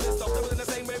 They're just pissed off, they was in the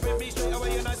same way with me straight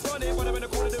away and I spun it. When I'm in the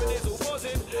corner doing this, all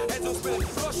pausing. Heads will spin,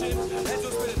 rushing, heads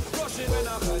will spin, rushing. When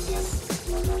I heard this,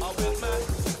 I went mad.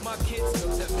 My kids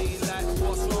looked at me like,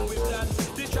 what's wrong with that?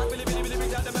 This track really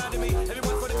brings out the man in me.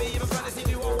 Everyone's front of me, even fantasy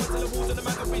do. I want to the walls of the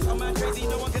mantelpiece. I'm man crazy,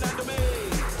 no one can handle me.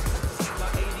 My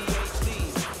ADHD,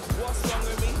 what's wrong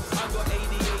with me? I got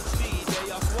ADHD.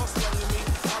 They ask what's wrong with me?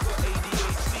 I got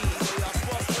ADHD. They ask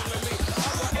what's wrong with me? I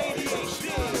got ADHD.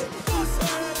 What's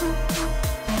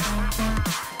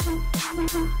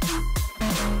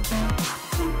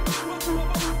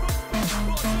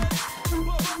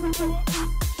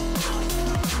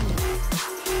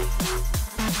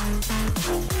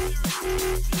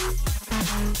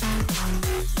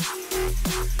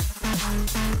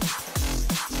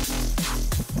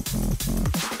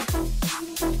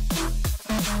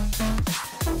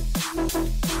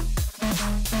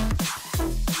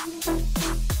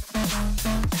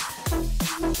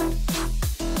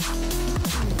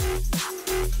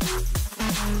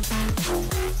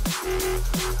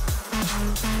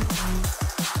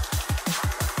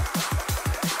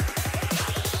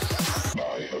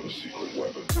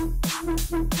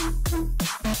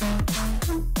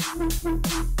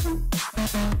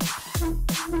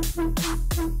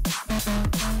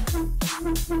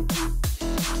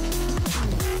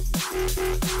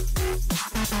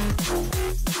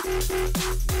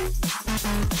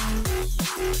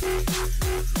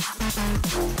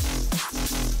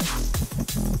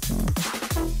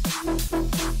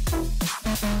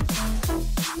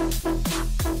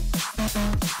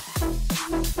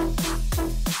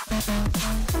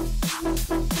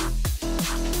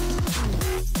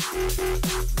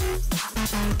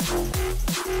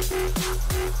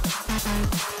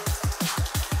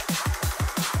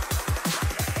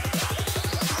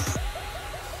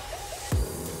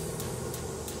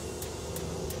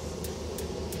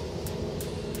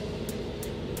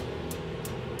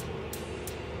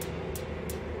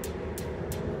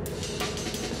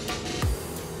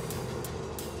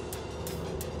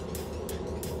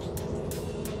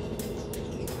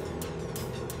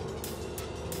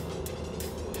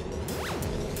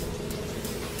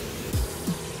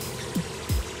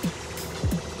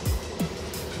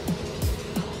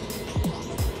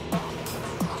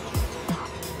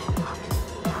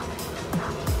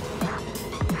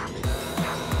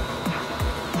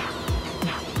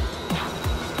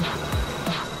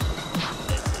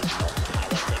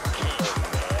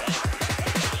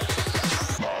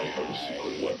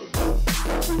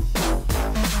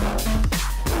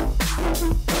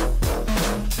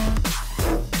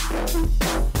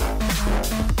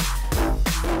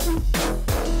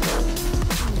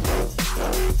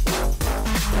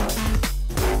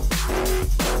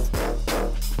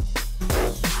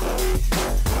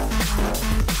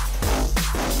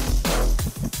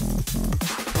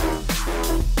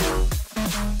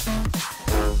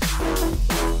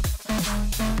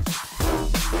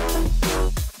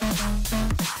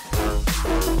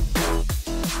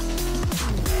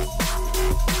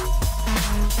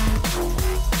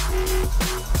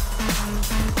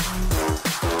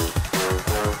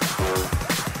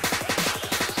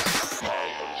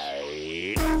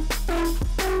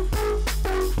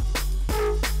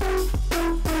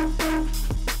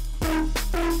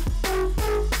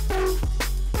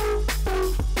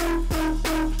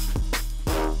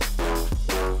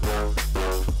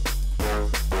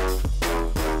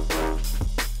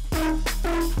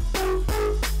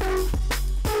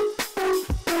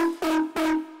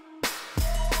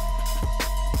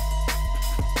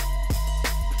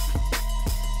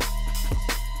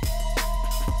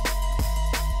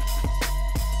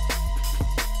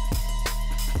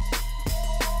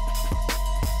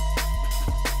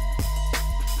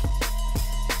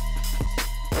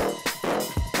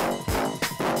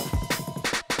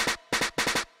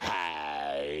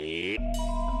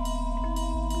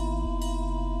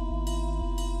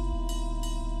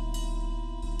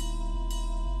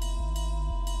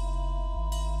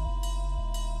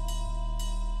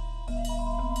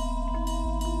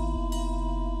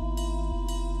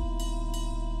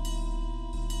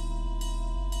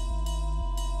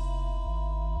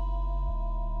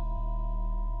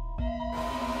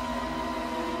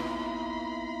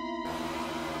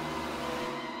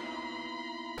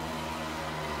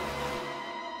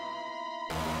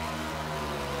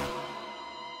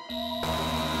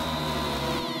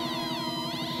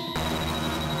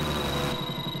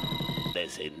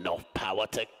enough power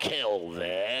to kill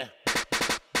there.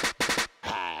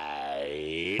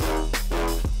 Hey.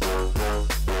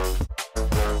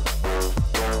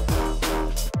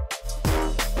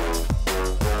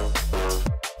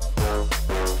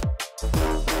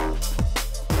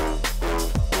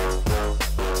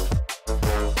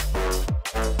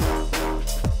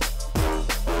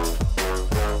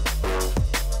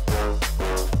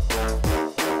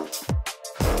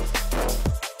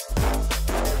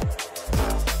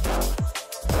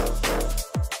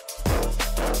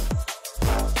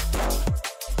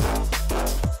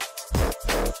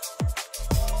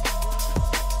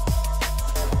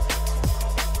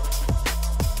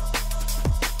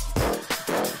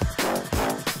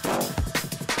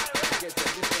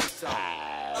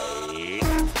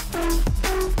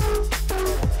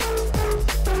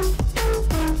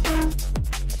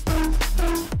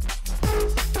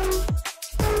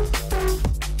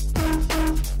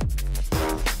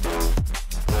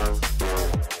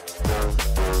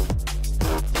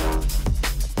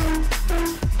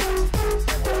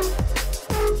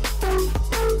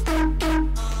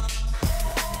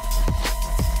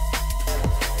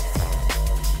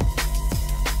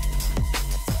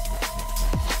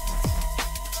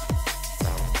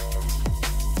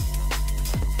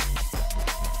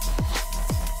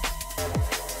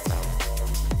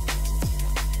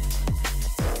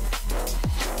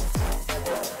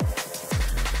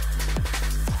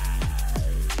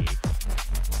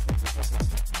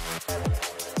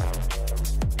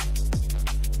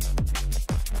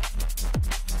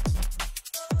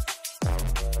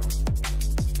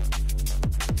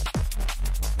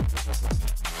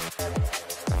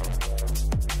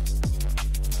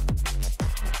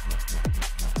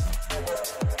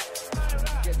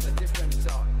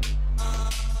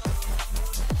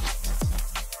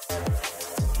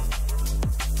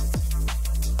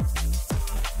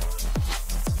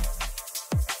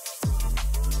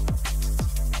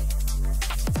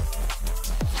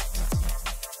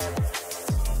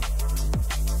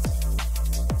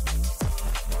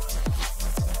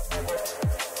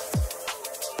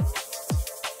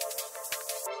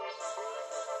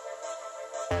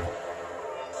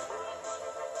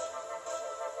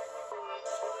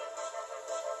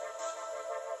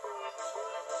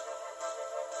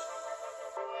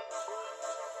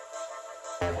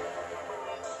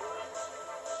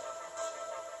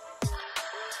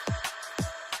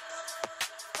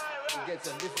 Gets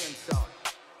a different sound.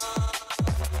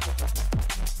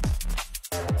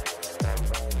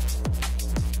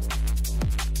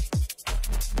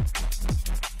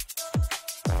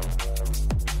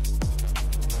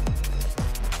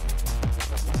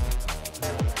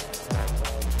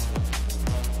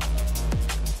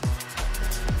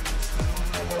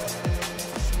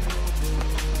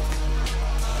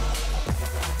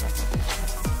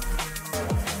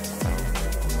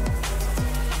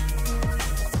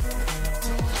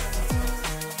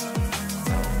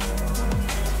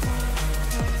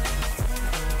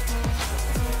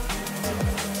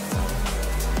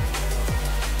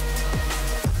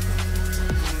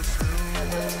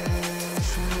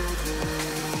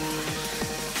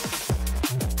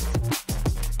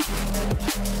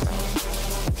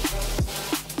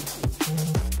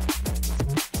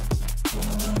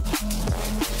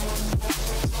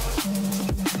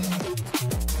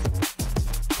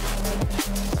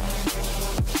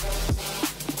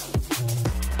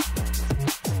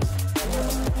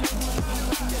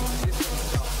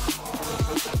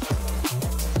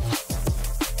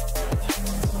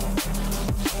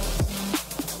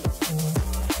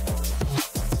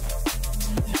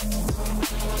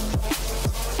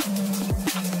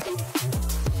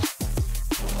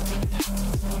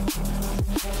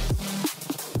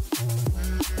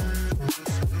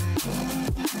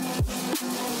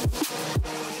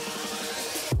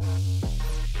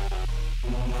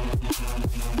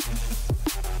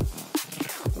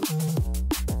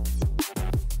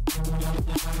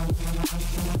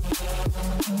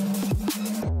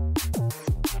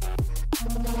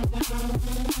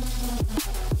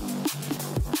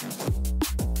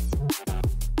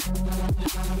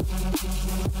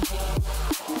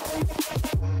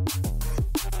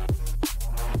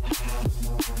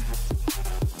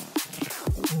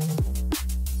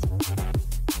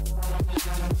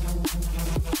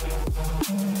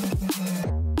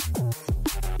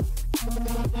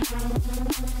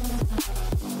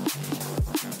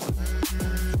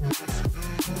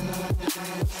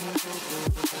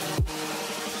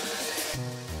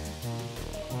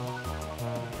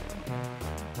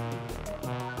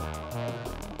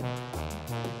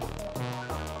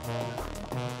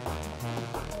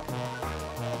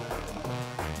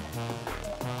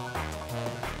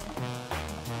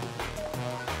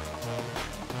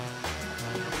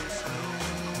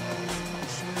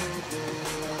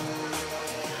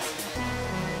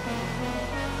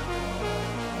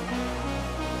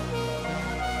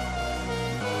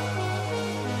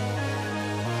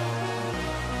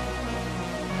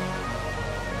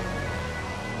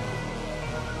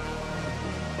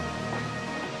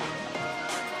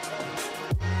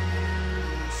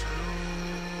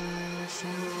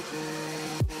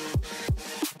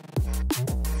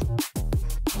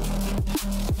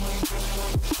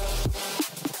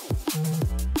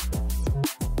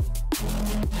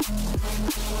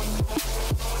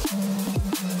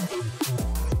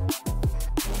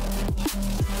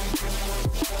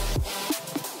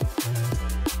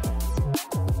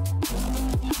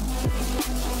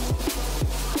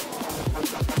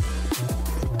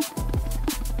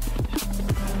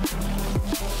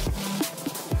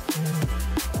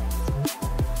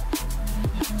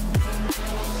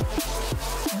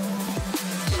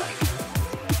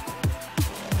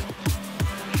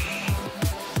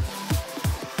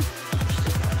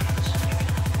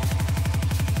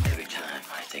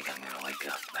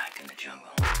 jungle.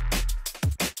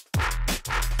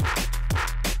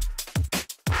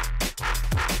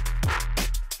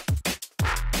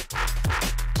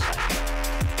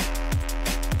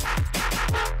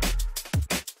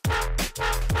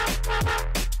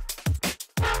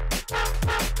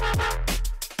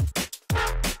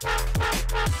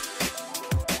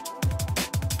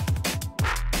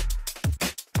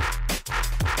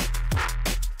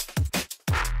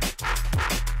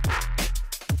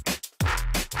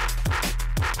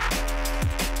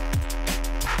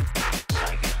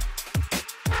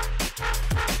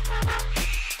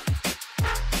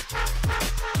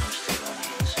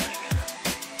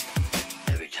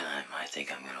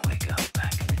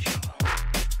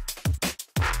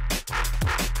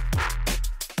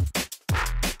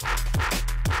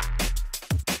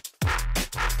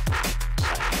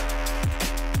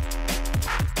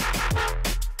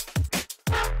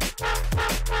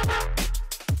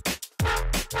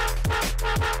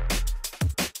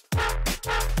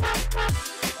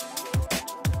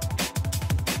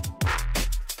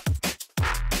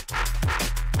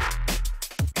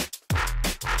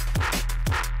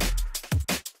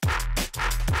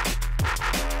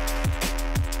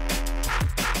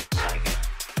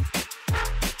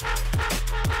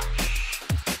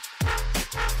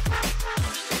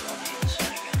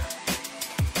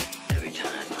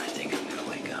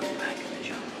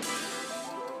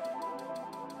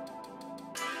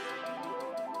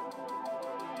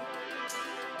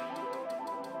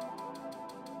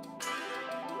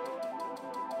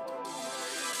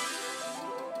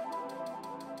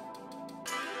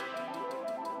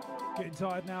 Getting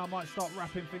tired now, I might start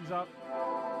wrapping things up.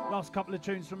 Last couple of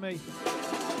tunes from me.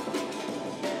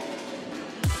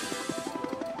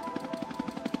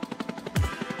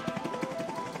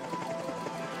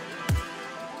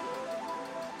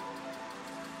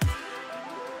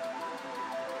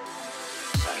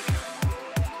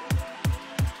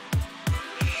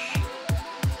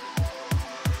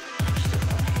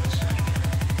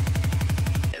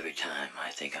 Every time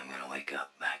I think I'm gonna wake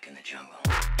up back in the jungle.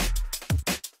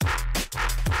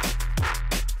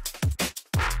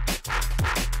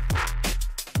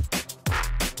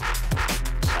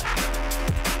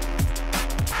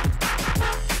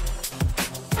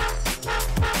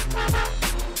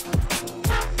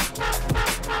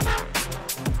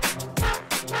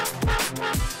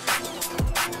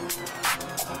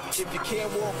 If you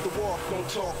can't walk the walk, don't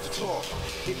talk the talk.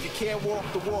 If you can't walk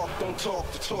the walk, don't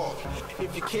talk the talk.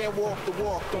 If you can't walk the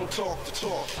walk, don't talk the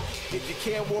talk. If you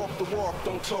can't walk the walk,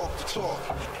 don't talk the talk.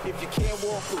 If you can't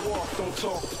walk the walk, don't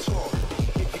talk the talk.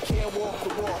 If you can't walk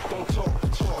the walk, don't talk the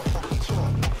talk.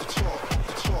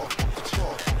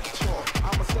 Talk.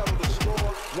 I'ma settle the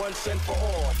score once and for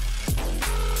all.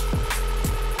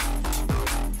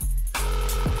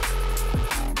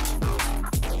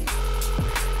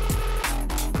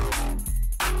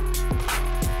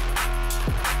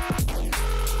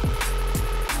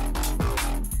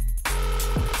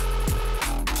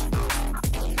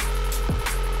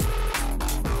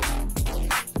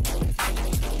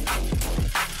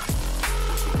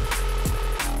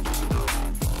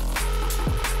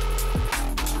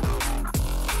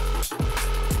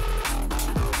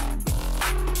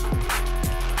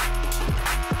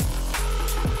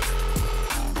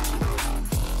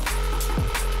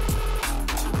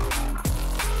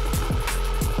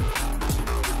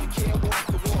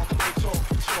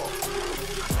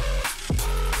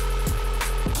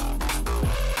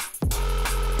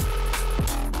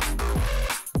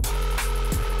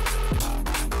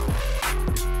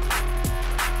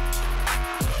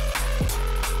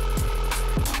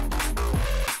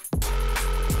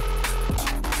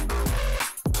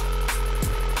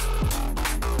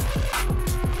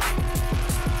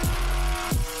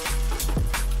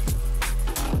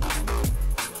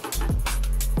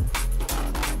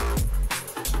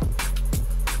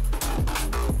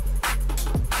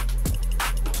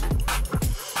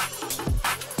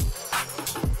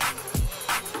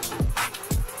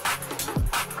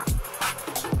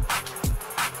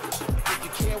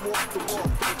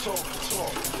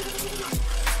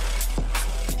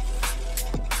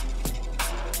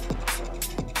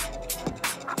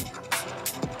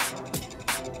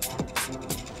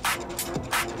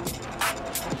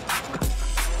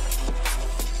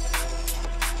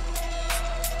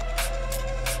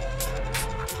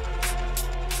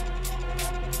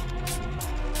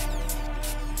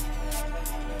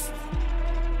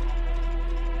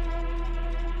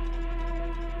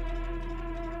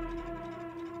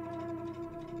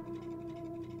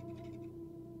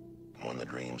 When the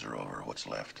dreams are over, what's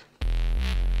left?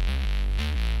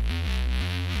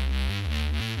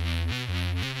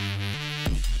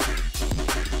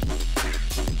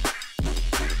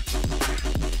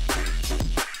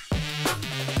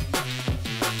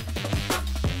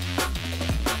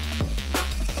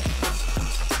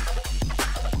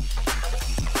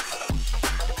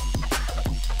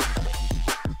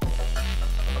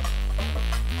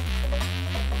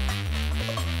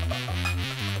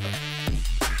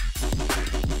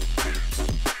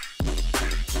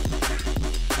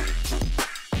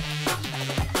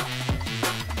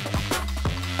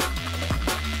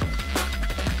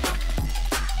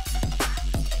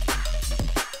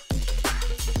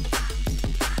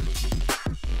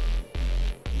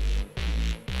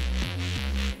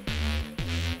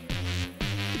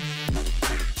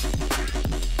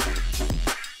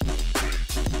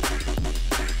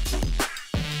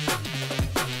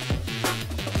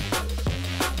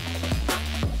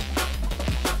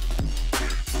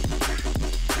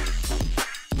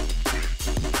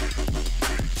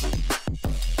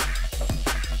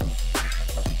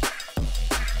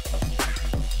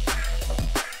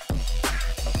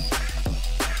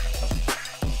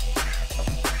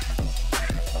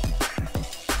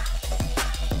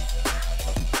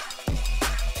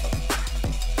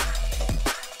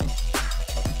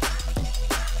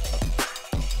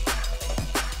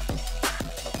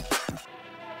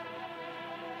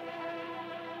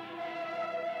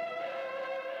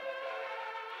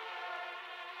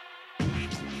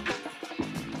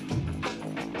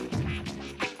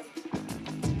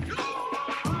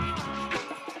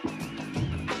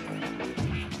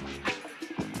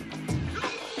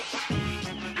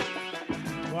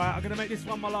 Right, I'm going to make this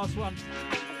one my last one.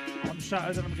 I'm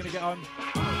shattered and I'm going to get home.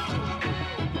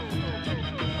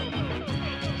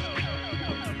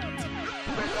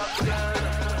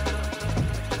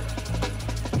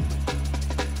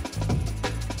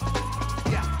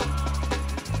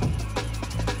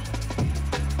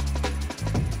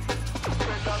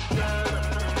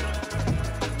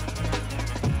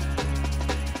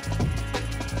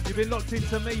 You've been locked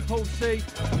into me, Paul C.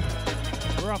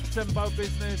 Rough tempo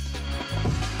business.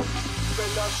 We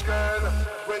love girl,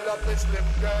 we love the slim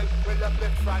girl, we love the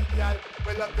fat girl,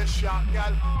 we love the short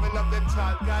girl, we love the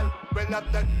tall girl, we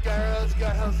love the girls,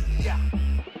 yeah.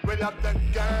 We love the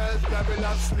girls, girl, we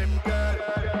love slim girl.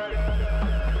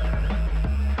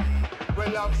 We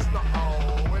love snow,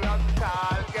 we love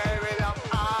tall girl, we love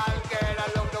all girl, I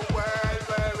love the world,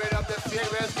 girl, we love the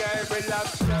serious girl, we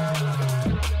love girl.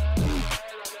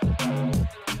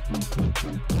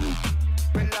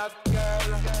 We love girl.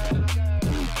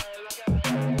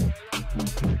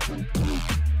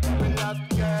 We love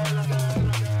girl.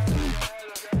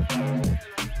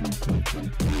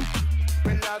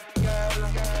 We love girl.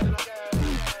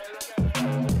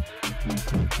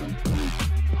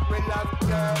 We love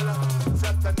girl.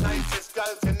 Said the nicest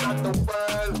girls in all the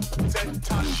world. Said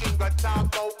touching but talk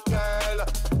about girl.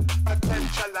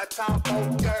 Potential I talk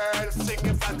about girl. Sing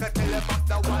if I could tell about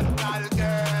the one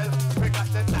girl. We got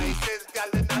the nicest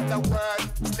girl in all the world.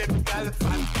 Slim girl,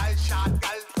 fat girl, short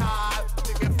girl, tall.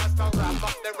 Sing if I start ram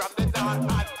up the dance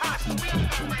hot hash.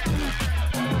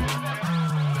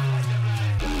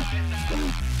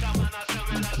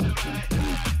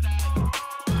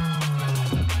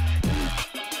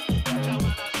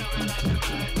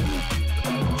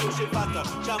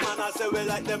 Jamana say we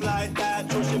like them like that.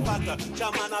 Trushy fatter,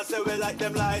 Jamana say we like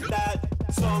them like that.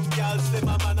 Some gal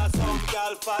slimmer man and some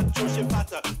gal fat. Trushy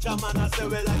fatter, Jamana say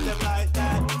we like them like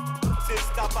that.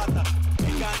 Sister fatter,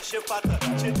 big and she fatter.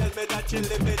 She tell me that she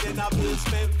living in a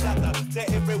basement flatter. Say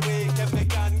every weekend me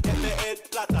can get me head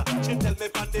flatter. She tell me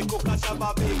from the cook and shove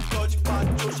a big touch pot.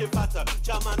 Trushy fatter,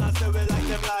 Jamana say we like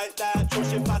them like that.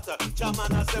 Trushy fatter,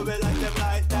 Jamana say we like them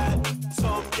like that.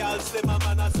 Some gal slimmer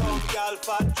man and some gal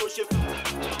fat. Trushy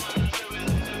fatter.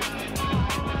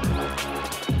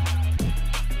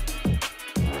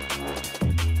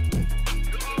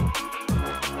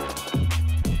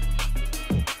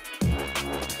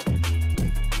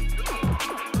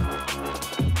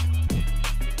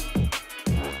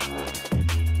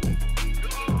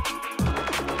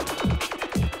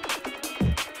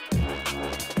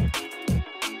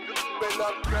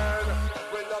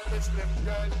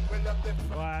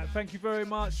 Alright, thank you very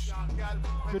much.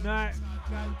 Good night.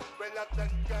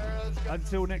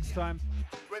 Until next time,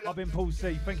 I've been Paul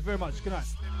C. Thank you very much. Good night.